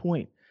 That's not the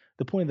point.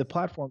 The point of the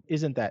platform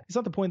isn't that. It's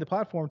not the point of the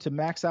platform to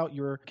max out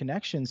your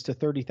connections to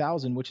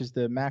 30,000, which is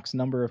the max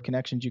number of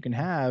connections you can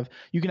have.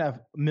 You can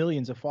have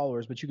millions of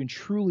followers, but you can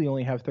truly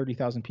only have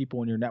 30,000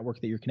 people in your network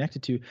that you're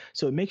connected to.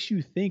 So it makes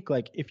you think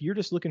like if you're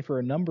just looking for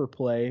a number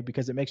play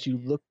because it makes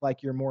you look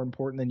like you're more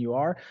important than you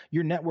are,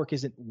 your network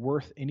isn't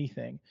worth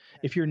anything.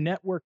 If your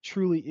network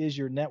truly is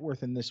your net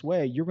worth in this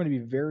way, you're going to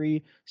be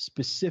very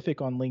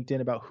specific on LinkedIn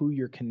about who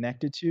you're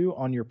connected to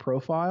on your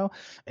profile.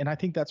 And I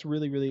think that's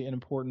really, really an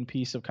important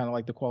piece of kind of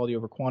like the quality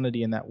over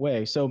quantity in that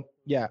way. So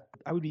yeah,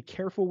 I would be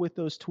careful with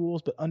those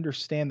tools, but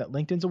understand that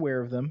LinkedIn's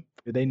aware of them.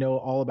 They know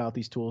all about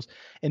these tools,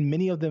 and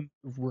many of them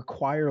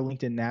require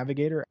LinkedIn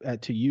Navigator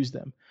to use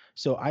them.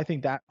 So I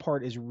think that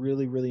part is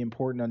really, really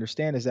important to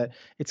understand, is that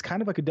it's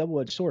kind of like a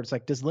double-edged sword. It's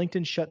like, does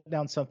LinkedIn shut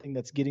down something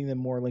that's getting them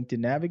more LinkedIn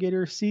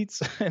Navigator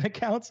seats and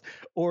accounts,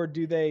 or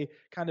do they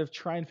kind of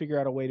try and figure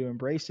out a way to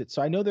embrace it?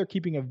 So I know they're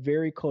keeping a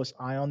very close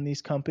eye on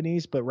these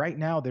companies, but right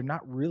now they're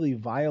not really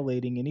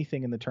violating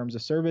anything in the terms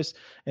of service,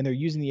 and they're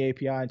using the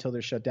API until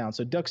they're shut down.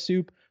 So Duck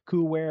Soup,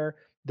 Coolware,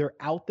 they're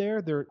out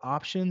there. They're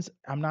options.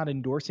 I'm not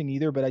endorsing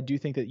either, but I do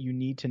think that you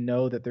need to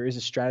know that there is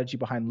a strategy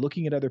behind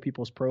looking at other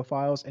people's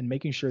profiles and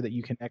making sure that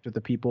you connect with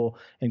the people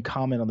and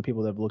comment on the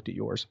people that have looked at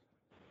yours.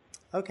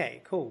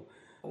 Okay, cool.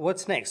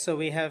 What's next? So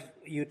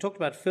you talked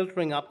about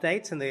filtering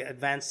updates and the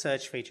advanced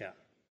search feature.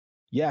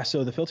 Yeah,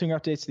 so the filtering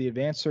updates, the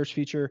advanced search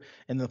feature,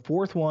 and the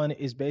fourth one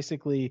is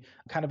basically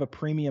kind of a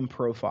premium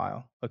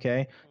profile,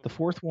 okay? The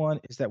fourth one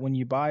is that when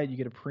you buy it, you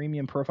get a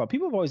premium profile.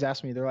 People have always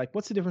asked me, they're like,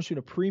 what's the difference between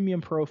a premium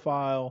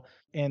profile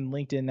and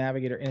LinkedIn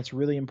Navigator? And it's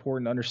really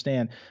important to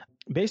understand.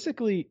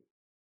 Basically,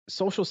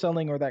 social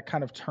selling, or that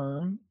kind of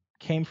term,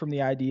 came from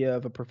the idea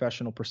of a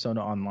professional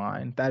persona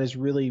online. That is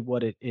really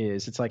what it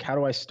is. It's like, how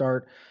do I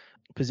start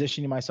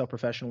positioning myself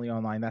professionally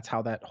online? That's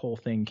how that whole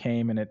thing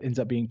came, and it ends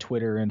up being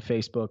Twitter and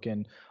Facebook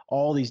and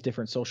all these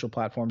different social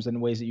platforms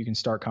and ways that you can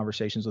start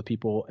conversations with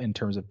people in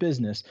terms of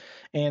business.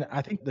 And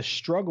I think the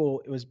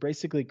struggle, it was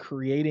basically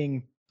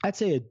creating, I'd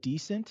say, a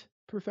decent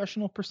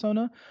professional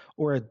persona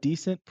or a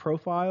decent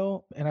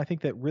profile. And I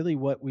think that really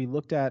what we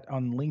looked at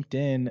on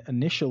LinkedIn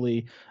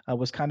initially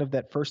was kind of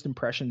that first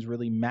impressions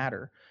really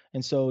matter.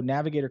 And so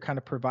Navigator kind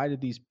of provided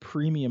these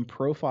premium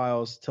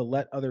profiles to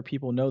let other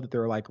people know that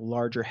there are like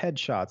larger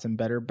headshots and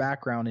better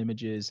background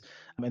images,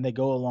 and they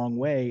go a long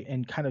way.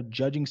 And kind of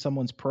judging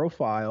someone's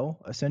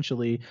profile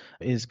essentially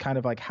is kind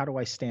of like, how do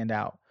I stand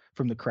out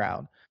from the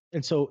crowd?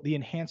 And so the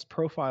enhanced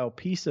profile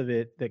piece of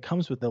it that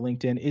comes with the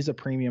LinkedIn is a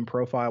premium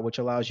profile, which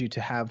allows you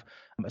to have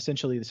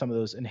essentially some of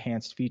those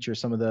enhanced features,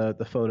 some of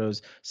the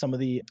photos, some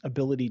of the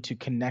ability to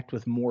connect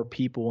with more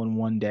people in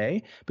one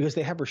day, because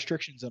they have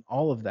restrictions on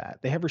all of that.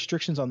 They have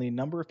restrictions on the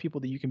number of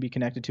people that you can be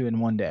connected to in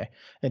one day.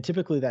 And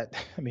typically that,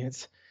 I mean,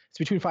 it's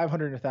between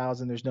 500 and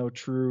 1,000. There's no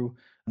true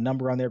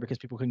number on there because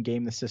people can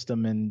game the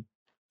system and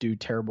do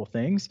terrible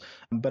things.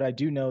 But I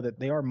do know that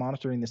they are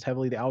monitoring this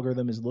heavily. The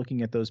algorithm is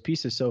looking at those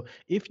pieces. So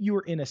if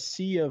you're in a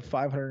sea of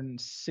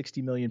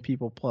 560 million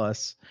people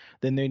plus,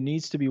 then there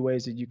needs to be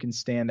ways that you can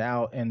stand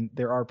out. And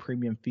there are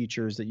premium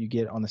features that you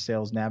get on the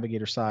Sales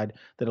Navigator side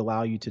that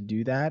allow you to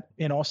do that.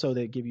 And also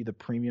they give you the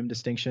premium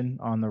distinction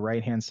on the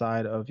right-hand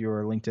side of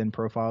your LinkedIn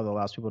profile that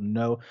allows people to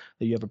know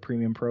that you have a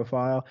premium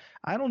profile.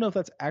 I don't know if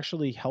that's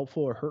actually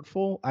helpful or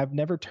hurtful. I've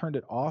never turned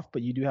it off,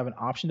 but you do have an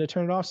option to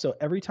turn it off. So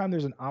every time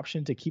there's an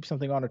option to keep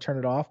something on or turn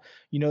it off,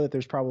 you know that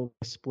there's probably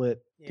a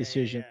split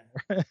decision.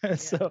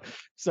 Yeah.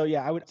 So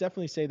yeah, I would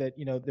definitely say that,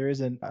 there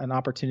is an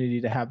opportunity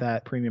to have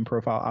that premium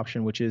profile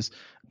option, which is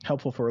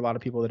helpful for a lot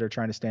of people that are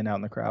trying to stand out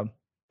in the crowd.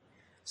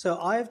 So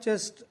I've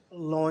just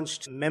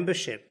launched a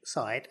membership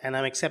site, and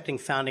I'm accepting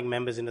founding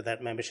members into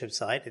that membership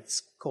site.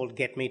 It's called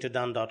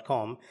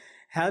getmetodone.com.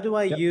 How do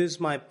I use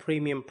my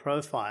premium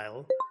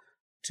profile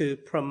to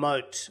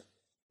promote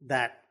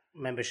that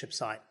membership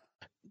site?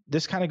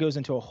 this kind of goes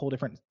into a whole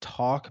different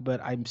talk, but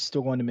I'm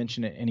still going to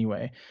mention it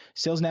anyway.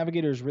 Sales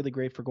Navigator is really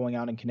great for going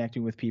out and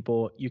connecting with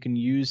people. You can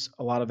use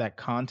a lot of that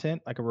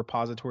content, like a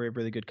repository of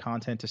really good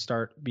content, to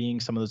start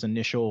being some of those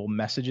initial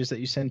messages that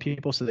you send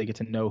people so they get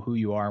to know who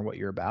you are and what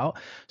you're about.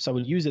 So I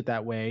would use it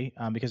that way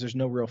because there's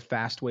no real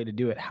fast way to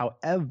do it.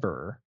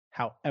 However,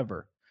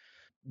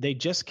 they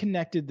just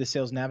connected the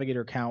Sales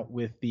Navigator account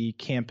with the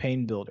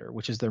Campaign Builder,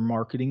 which is their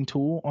marketing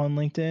tool on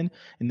LinkedIn.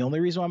 And the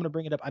only reason why I'm going to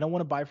bring it up, I don't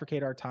want to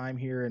bifurcate our time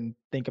here and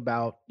think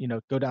about,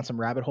 go down some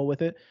rabbit hole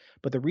with it.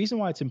 But the reason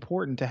why it's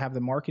important to have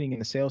the marketing and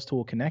the sales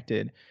tool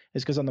connected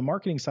is because on the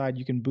marketing side,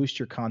 you can boost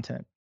your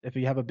content. If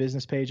you have a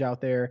business page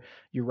out there,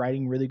 you're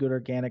writing really good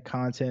organic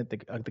content,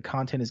 the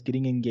content is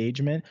getting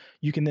engagement,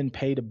 you can then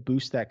pay to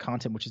boost that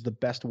content, which is the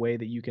best way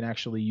that you can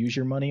actually use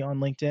your money on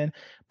LinkedIn.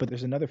 But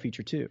there's another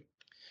feature too.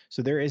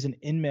 So there is an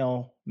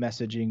in-mail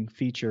messaging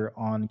feature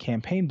on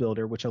Campaign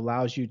Builder, which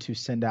allows you to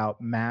send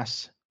out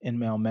mass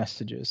in-mail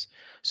messages.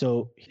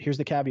 So here's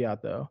the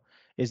caveat though,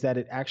 is that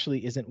it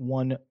actually isn't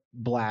one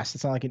blast.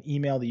 It's not like an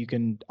email that you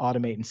can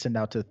automate and send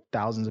out to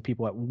thousands of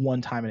people at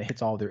one time and it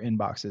hits all of their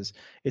inboxes.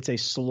 It's a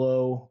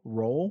slow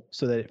roll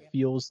so that it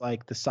feels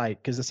like the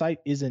site, because the site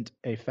isn't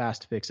a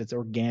fast fix. It's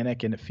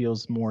organic and it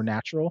feels more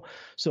natural.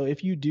 So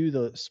if you do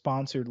the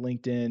sponsored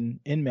LinkedIn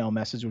in-mail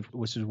message,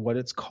 which is what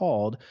it's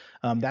called,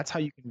 that's how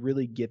you can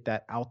really get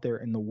that out there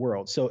in the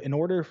world. So in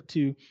order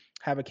to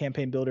have a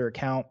Campaign Builder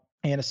account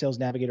and a Sales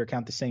Navigator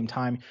account at the same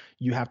time,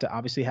 you have to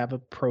obviously have a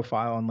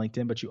profile on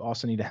LinkedIn, but you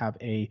also need to have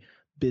a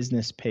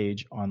business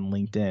page on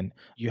LinkedIn.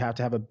 You have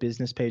to have a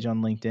business page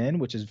on LinkedIn,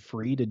 which is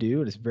free to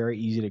do. It is very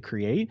easy to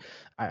create.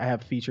 I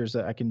have features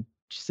that I can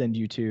send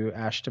you to,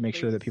 Ash, to make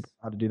sure that people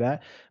know how to do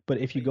that. But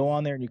if you go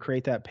on there and you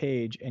create that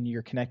page and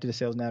you're connected to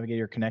Sales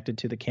Navigator, connected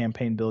to the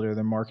Campaign Builder,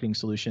 the marketing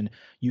solution,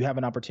 you have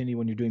an opportunity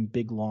when you're doing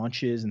big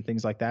launches and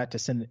things like that to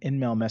send an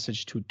in-mail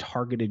message to a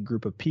targeted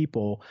group of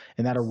people,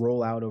 and that'll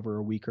roll out over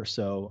a week or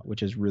so,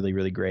 which is really,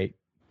 really great.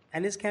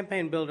 And is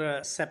Campaign Builder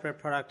a separate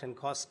product and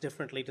costs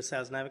differently to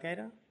Sales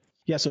Navigator?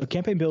 Yeah, so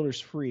Campaign Builder is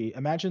free.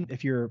 Imagine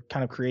if you're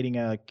kind of creating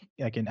an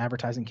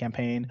advertising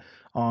campaign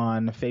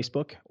on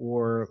Facebook,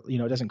 or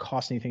it doesn't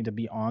cost anything to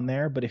be on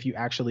there, but if you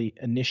actually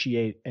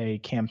initiate a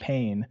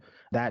campaign,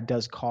 that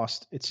does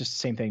cost. It's just the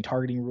same thing.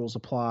 Targeting rules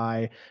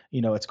apply.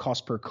 It's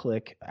cost per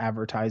click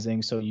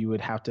advertising. So you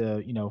would have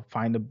to,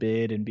 find a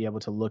bid and be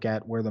able to look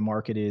at where the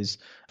market is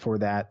for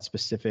that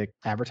specific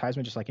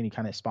advertisement, just like any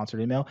kind of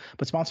sponsored email.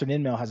 But sponsored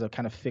email has a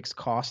kind of fixed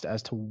cost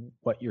as to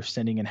what you're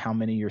sending and how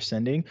many you're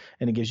sending,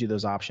 and it gives you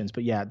those options.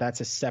 But yeah,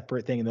 that's a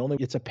separate thing.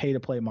 And it's a pay to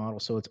play model.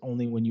 So it's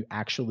only when you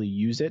actually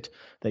use it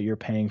that you're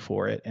paying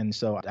for it. And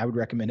so I would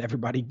recommend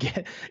everybody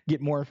get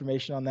more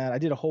information on that. I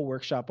did a whole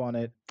workshop on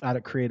it out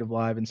at Creative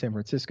Live in San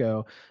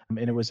Francisco. And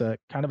it was a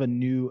kind of a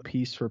new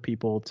piece for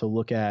people to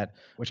look at,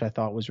 which I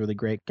thought was really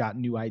great. Got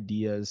new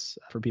ideas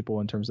for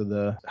people in terms of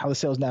how the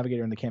Sales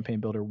Navigator and the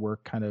Campaign Builder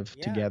work kind of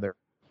together,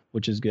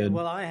 which is good.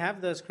 Well, I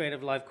have those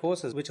Creative Live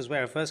courses, which is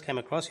where I first came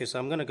across you. So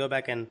I'm going to go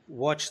back and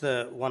watch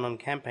the one on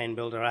Campaign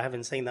Builder. I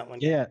haven't seen that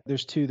one yet. Yeah,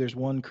 there's two. There's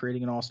one,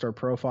 Creating an All-Star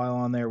Profile,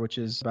 on there, which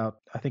is about,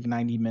 I think,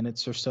 90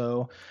 minutes or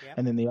so. Yep.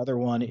 And then the other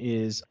one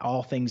is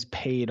All Things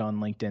Paid on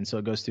LinkedIn. So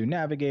it goes through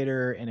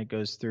Navigator and it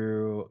goes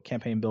through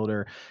Campaign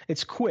Builder.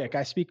 It's quick.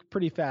 I speak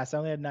pretty fast. I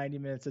only had 90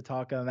 minutes to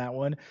talk on that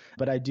one.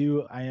 But I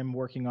am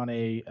working on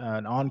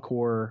an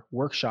encore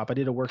workshop. I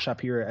did a workshop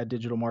here at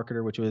Digital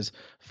Marketer, which was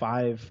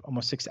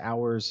almost 6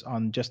 hours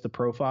on just the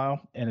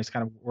profile, and it's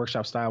kind of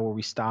workshop style where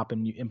we stop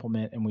and you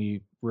implement and we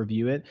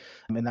review it,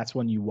 and that's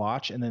when you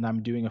watch. And then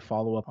I'm doing a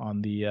follow-up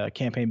on the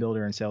Campaign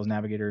Builder and Sales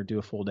Navigator, do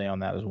a full day on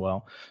that as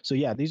well. So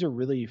yeah, these are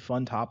really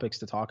fun topics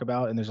to talk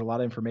about, and there's a lot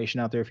of information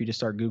out there if you just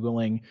start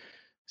Googling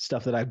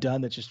stuff that I've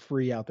done that's just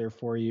free out there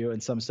for you,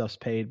 and some stuff's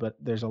paid, but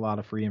there's a lot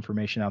of free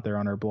information out there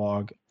on our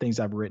blog, things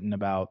I've written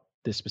about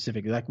this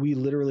specifically. Like, we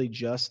literally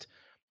just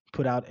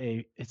put out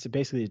it's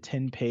basically a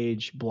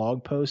 10-page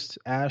blog post,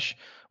 Ash,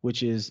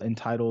 which is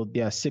entitled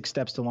 6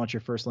 Steps to Launch Your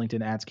First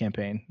LinkedIn Ads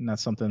Campaign. And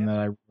that's something that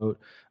I wrote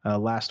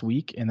last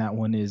week. And that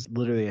one is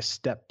literally a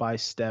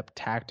step-by-step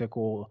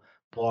tactical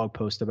blog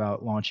post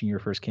about launching your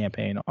first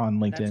campaign on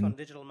LinkedIn. That's on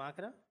Digital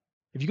Marketer?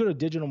 If you go to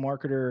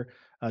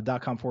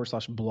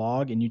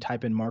digitalmarketer.com/blog and you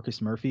type in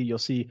Marcus Murphy, you'll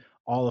see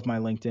all of my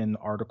LinkedIn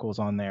articles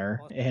on there.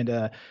 Awesome.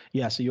 And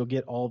so you'll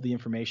get all of the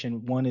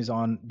information. One is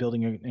on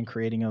building and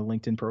creating a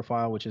LinkedIn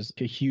profile, which is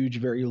a huge,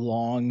 very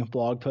long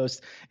blog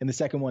post. And the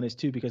second one is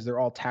too, because they're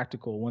all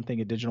tactical. One thing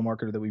at Digital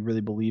Marketer that we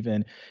really believe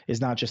in is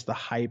not just the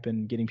hype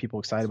and getting people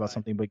excited about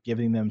something, but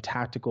giving them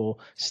tactical,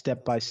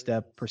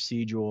 step-by-step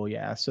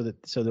procedural, so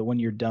that when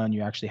you're done,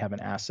 you actually have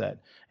an asset.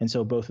 And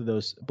so both of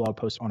those blog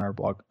posts on our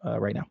blog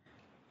right now.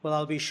 Well,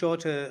 I'll be sure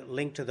to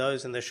link to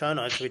those in the show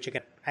notes, which you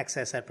can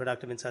access at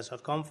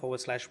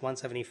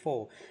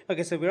productiveinsights.com/174.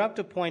 Okay, so we're up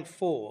to point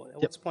 4.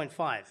 What's point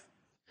 5?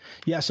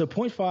 Yeah, so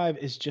point 5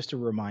 is just a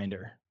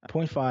reminder.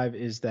 Point 5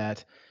 is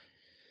that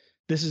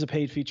this is a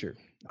paid feature.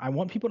 I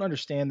want people to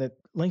understand that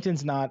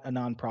LinkedIn's not a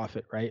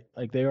nonprofit, right?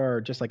 Like they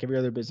are just like every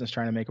other business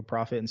trying to make a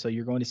profit. And so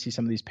you're going to see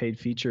some of these paid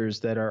features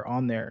that are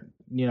on there.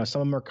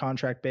 Some of them are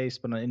contract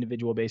based, but on an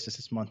individual basis,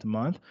 it's month to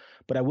month.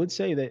 But I would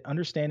say that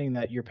understanding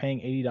that you're paying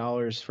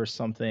 $80 for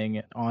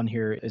something on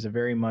here is a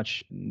very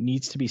much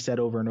needs to be said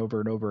over and over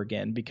and over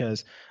again,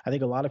 because I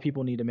think a lot of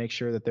people need to make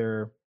sure that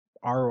they're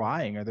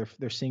ROIing or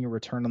they're seeing a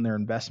return on their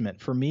investment.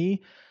 For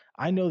me,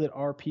 I know that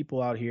our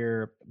people out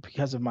here,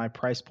 because of my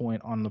price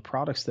point on the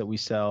products that we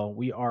sell,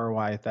 we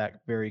ROI at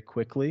that very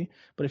quickly.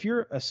 But if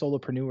you're a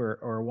solopreneur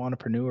or a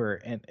wannapreneur,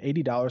 and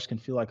 $80 can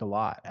feel like a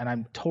lot. And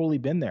I've totally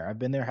been there. I've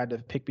been there, had to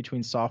pick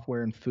between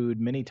software and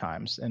food many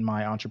times in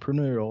my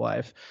entrepreneurial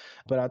life.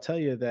 But I'll tell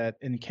you that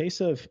in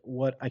case of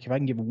if I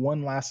can give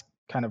one last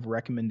kind of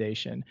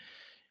recommendation,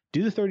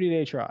 do the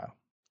 30-day trial.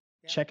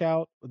 Yeah. Check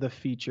out the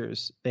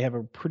features. They have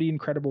a pretty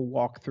incredible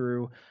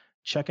walkthrough.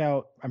 Check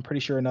out, I'm pretty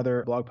sure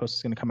another blog post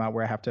is going to come out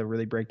where I have to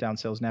really break down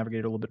Sales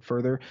Navigator a little bit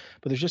further,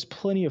 but there's just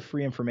plenty of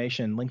free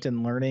information.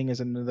 LinkedIn Learning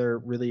is another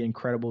really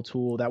incredible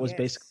tool. That was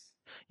basically,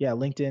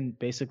 LinkedIn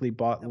basically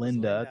bought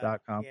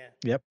lynda.com. Yeah.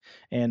 Yep.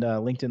 And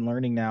LinkedIn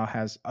Learning now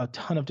has a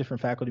ton of different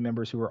faculty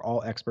members who are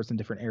all experts in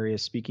different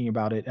areas speaking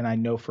about it. And I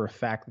know for a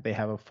fact that they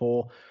have a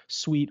full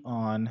suite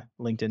on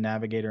LinkedIn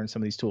Navigator and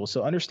some of these tools.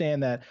 So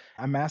understand that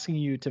I'm asking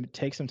you to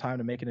take some time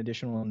to make an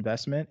additional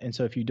investment. And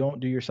so if you don't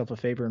do yourself a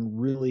favor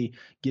and really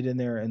get in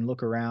there and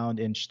look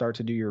around and start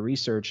to do your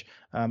research,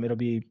 it'll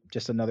be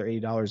just another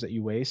 $80 that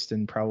you waste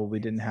and probably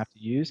didn't have to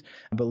use.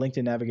 But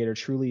LinkedIn Navigator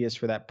truly is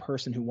for that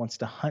person who wants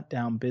to hunt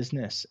down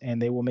business,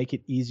 and they will make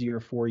it easier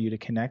for you to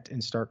connect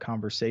and start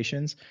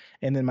conversations.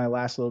 And then my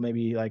last little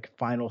maybe like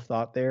final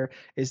thought there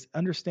is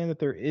understand that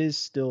there is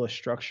still a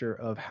structure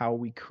of how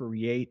we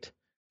create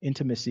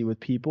intimacy with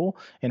people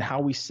and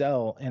how we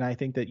sell. And I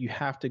think that you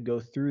have to go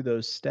through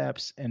those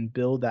steps and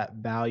build that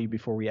value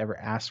before we ever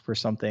ask for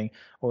something,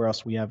 or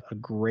else we have a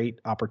great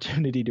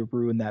opportunity to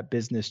ruin that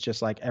business,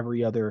 just like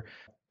every other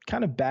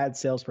kind of bad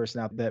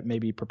salesperson out that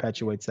maybe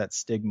perpetuates that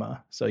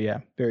stigma. So yeah,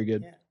 very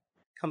good. Yeah.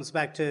 Comes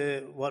back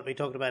to what we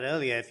talked about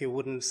earlier. If you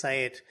wouldn't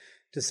say it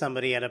to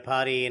somebody at a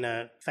party in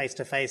a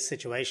face-to-face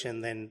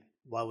situation, then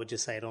why would you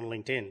say it on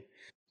LinkedIn?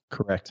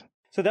 Correct.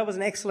 So that was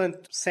an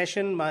excellent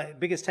session. My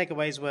biggest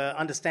takeaways were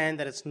understand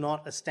that it's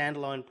not a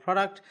standalone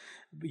product.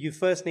 You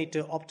first need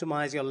to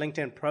optimize your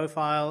LinkedIn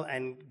profile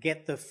and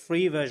get the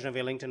free version of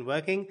your LinkedIn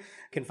working. You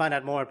can find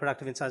out more at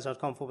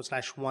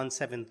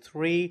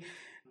productiveinsights.com/173.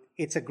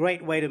 It's a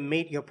great way to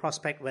meet your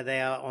prospect where they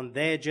are on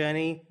their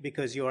journey,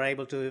 because you're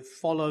able to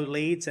follow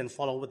leads and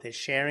follow what they're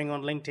sharing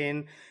on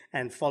LinkedIn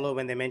and follow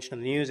when they mention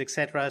the news,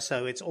 etc.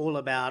 So it's all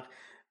about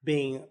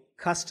being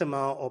customer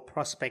or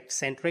prospect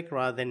centric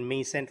rather than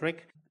me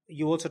centric.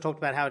 You also talked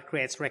about how it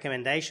creates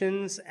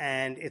recommendations,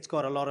 and it's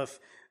got a lot of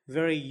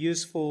very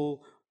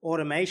useful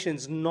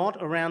automations not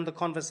around the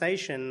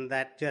conversation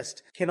that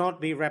just cannot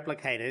be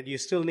replicated. You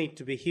still need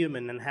to be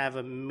human and have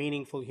a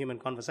meaningful human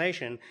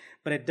conversation,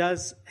 but it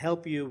does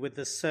help you with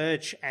the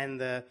search,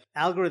 and the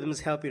algorithms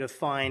help you to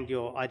find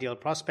your ideal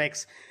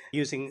prospects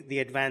using the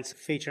advanced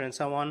feature and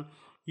so on.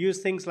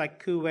 Use things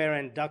like Kuware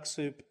and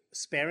DuckSoup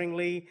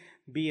sparingly.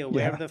 Be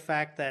aware of the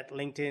fact that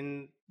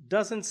LinkedIn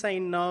doesn't say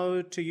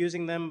no to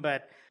using them,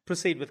 but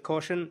proceed with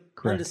caution.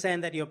 Correct.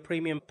 Understand that your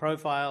premium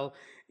profile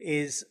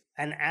is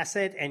an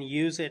asset and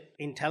use it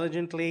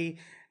intelligently.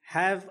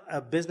 Have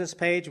a business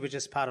page, which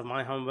is part of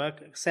my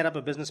homework. Set up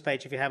a business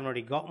page if you haven't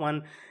already got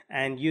one,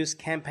 and use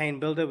Campaign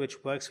Builder,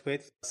 which works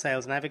with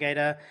Sales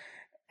Navigator.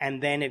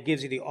 And then it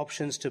gives you the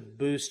options to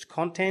boost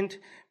content.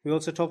 We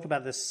also talked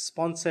about the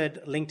sponsored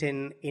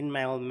LinkedIn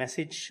in-mail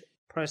message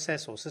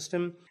process or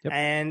system,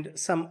 and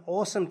some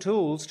awesome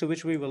tools to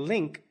which we will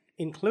link,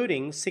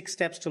 including 6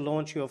 steps to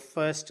launch your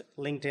first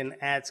LinkedIn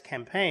ads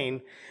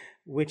campaign,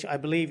 which I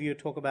believe you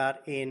talk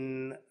about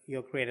in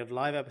your Creative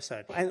Live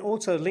episode. And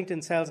also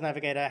LinkedIn Sales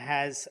Navigator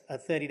has a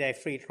 30-day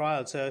free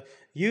trial. So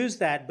use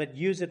that, but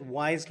use it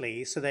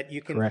wisely so that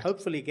you can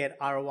hopefully get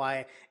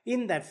ROI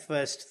in that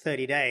first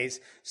 30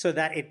 days so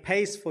that it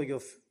pays for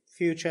your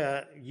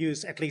future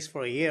use at least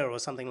for a year or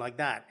something like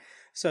that.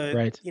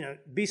 So,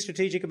 be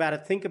strategic about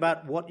it. Think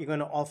about what you're going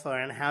to offer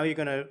and how you're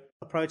going to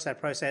approach that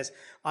process.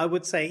 I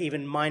would say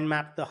even mind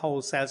map the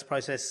whole sales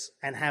process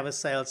and have a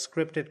sales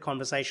scripted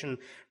conversation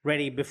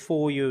ready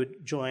before you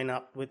join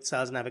up with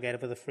Sales Navigator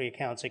for the free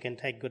account so you can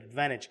take good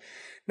advantage.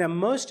 Now,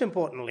 most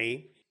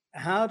importantly,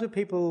 how do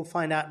people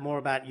find out more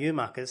about you,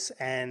 Marcus?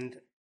 And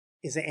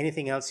is there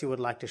anything else you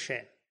would like to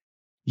share?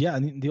 Yeah,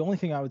 the only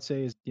thing I would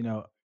say is,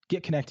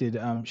 get connected.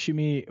 Shoot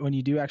me when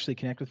you do actually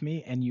connect with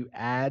me and you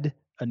add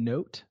a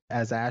note,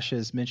 as Ash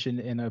has mentioned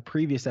in a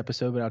previous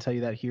episode, but I'll tell you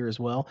that here as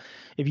well.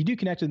 If you do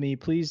connect with me,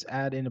 please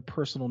add in a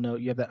personal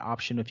note. You have that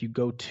option if you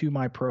go to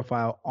my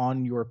profile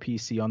on your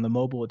PC. On the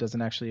mobile, it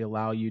doesn't actually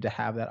allow you to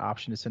have that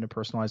option to send a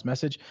personalized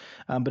message.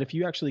 But if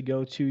you actually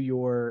go to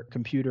your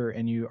computer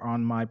and you're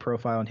on my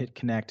profile and hit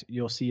connect,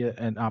 you'll see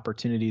an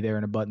opportunity there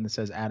and a button that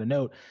says add a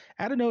note.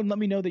 Add a note and let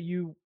me know that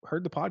you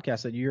heard the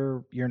podcast, that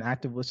you're an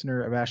active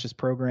listener of Ash's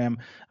program.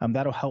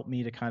 That'll help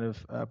me to kind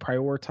of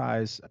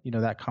prioritize,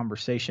 that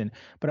conversation.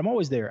 but I'm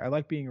always there. I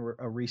like being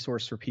a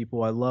resource for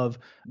people. I love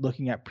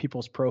looking at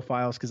people's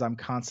profiles because I'm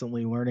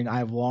constantly learning. I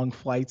have long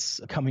flights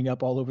coming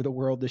up all over the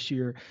world this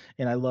year,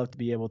 and I love to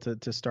be able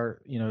to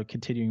start,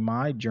 continuing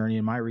my journey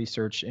and my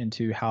research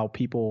into how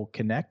people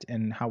connect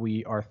and how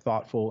we are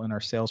thoughtful in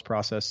our sales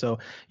process. So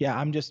yeah,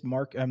 I'm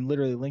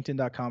literally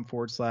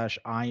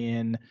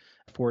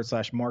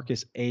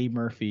linkedin.com/IN/Marcus A.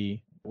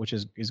 Murphy, which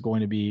is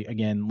going to be,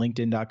 again,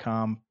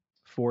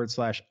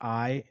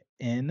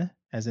 linkedin.com/IN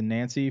as in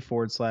Nancy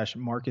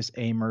 /Marcus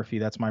A. Murphy.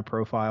 That's my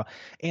profile.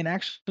 And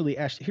actually,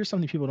 Ash, here's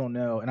something people don't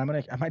know. And I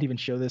might even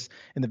show this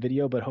in the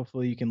video, but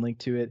hopefully you can link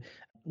to it.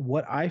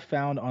 What I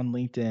found on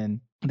LinkedIn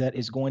that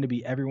is going to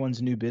be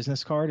everyone's new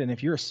business card. And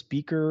if you're a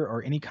speaker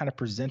or any kind of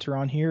presenter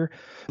on here,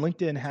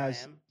 LinkedIn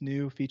has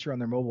new feature on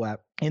their mobile app.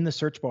 In the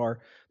search bar,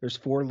 there's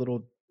 4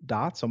 little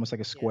dots, almost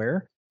like a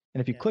square.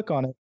 And if you click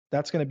on it,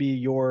 that's going to be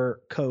your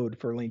code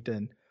for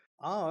LinkedIn.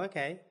 Oh,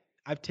 okay.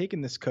 I've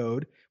taken this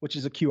code, which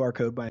is a QR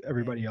code by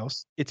everybody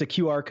else. It's a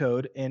QR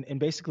code. And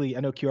basically, I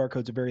know QR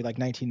codes are very like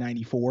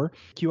 1994.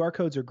 QR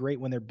codes are great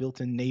when they're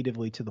built in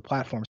natively to the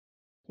platform.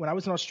 When I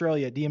was in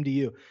Australia at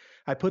DMDU,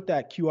 I put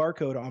that QR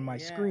code on my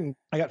screen.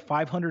 I got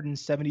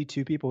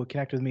 572 people who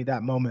connected with me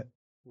that moment.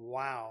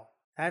 Wow.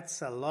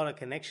 That's a lot of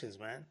connections,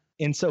 man.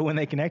 And so when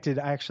they connected,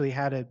 I actually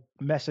had a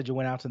message that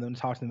went out to them,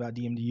 talk to them about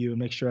DMDU and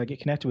make sure I get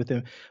connected with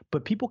them.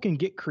 But people can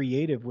get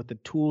creative with the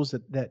tools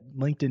that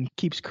LinkedIn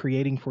keeps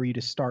creating for you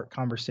to start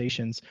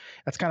conversations.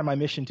 That's kind of my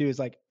mission too, is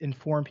like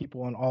inform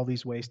people on all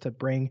these ways to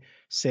bring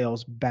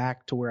sales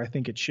back to where I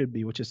think it should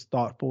be, which is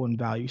thoughtful and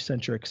value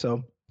centric.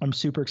 So I'm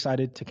super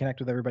excited to connect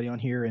with everybody on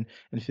here. And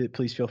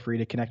please feel free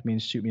to connect me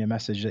and shoot me a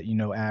message that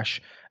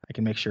Ash. I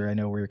can make sure I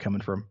know where you're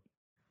coming from.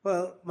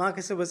 Well,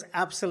 Marcus, it was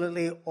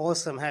absolutely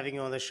awesome having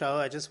you on the show.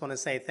 I just want to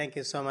say thank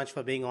you so much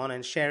for being on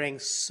and sharing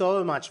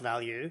so much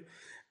value.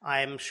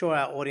 I'm sure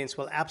our audience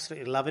will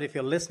absolutely love it. If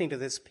you're listening to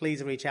this,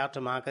 please reach out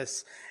to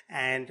Marcus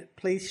and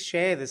please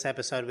share this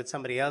episode with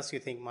somebody else you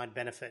think might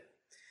benefit.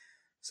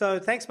 So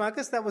thanks,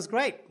 Marcus. That was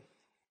great.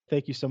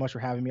 Thank you so much for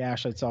having me,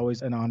 Ash. It's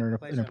always an honor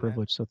and a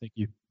privilege. So thank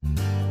you.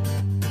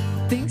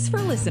 Thanks for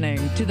listening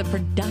to the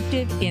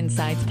Productive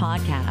Insights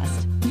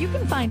Podcast. You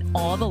can find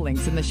all the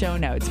links in the show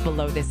notes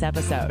below this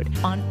episode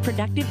on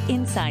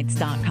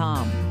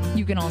productiveinsights.com.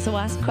 You can also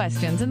ask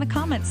questions in the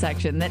comment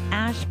section that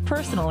Ash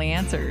personally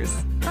answers.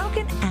 How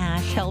can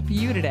Ash help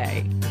you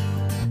today?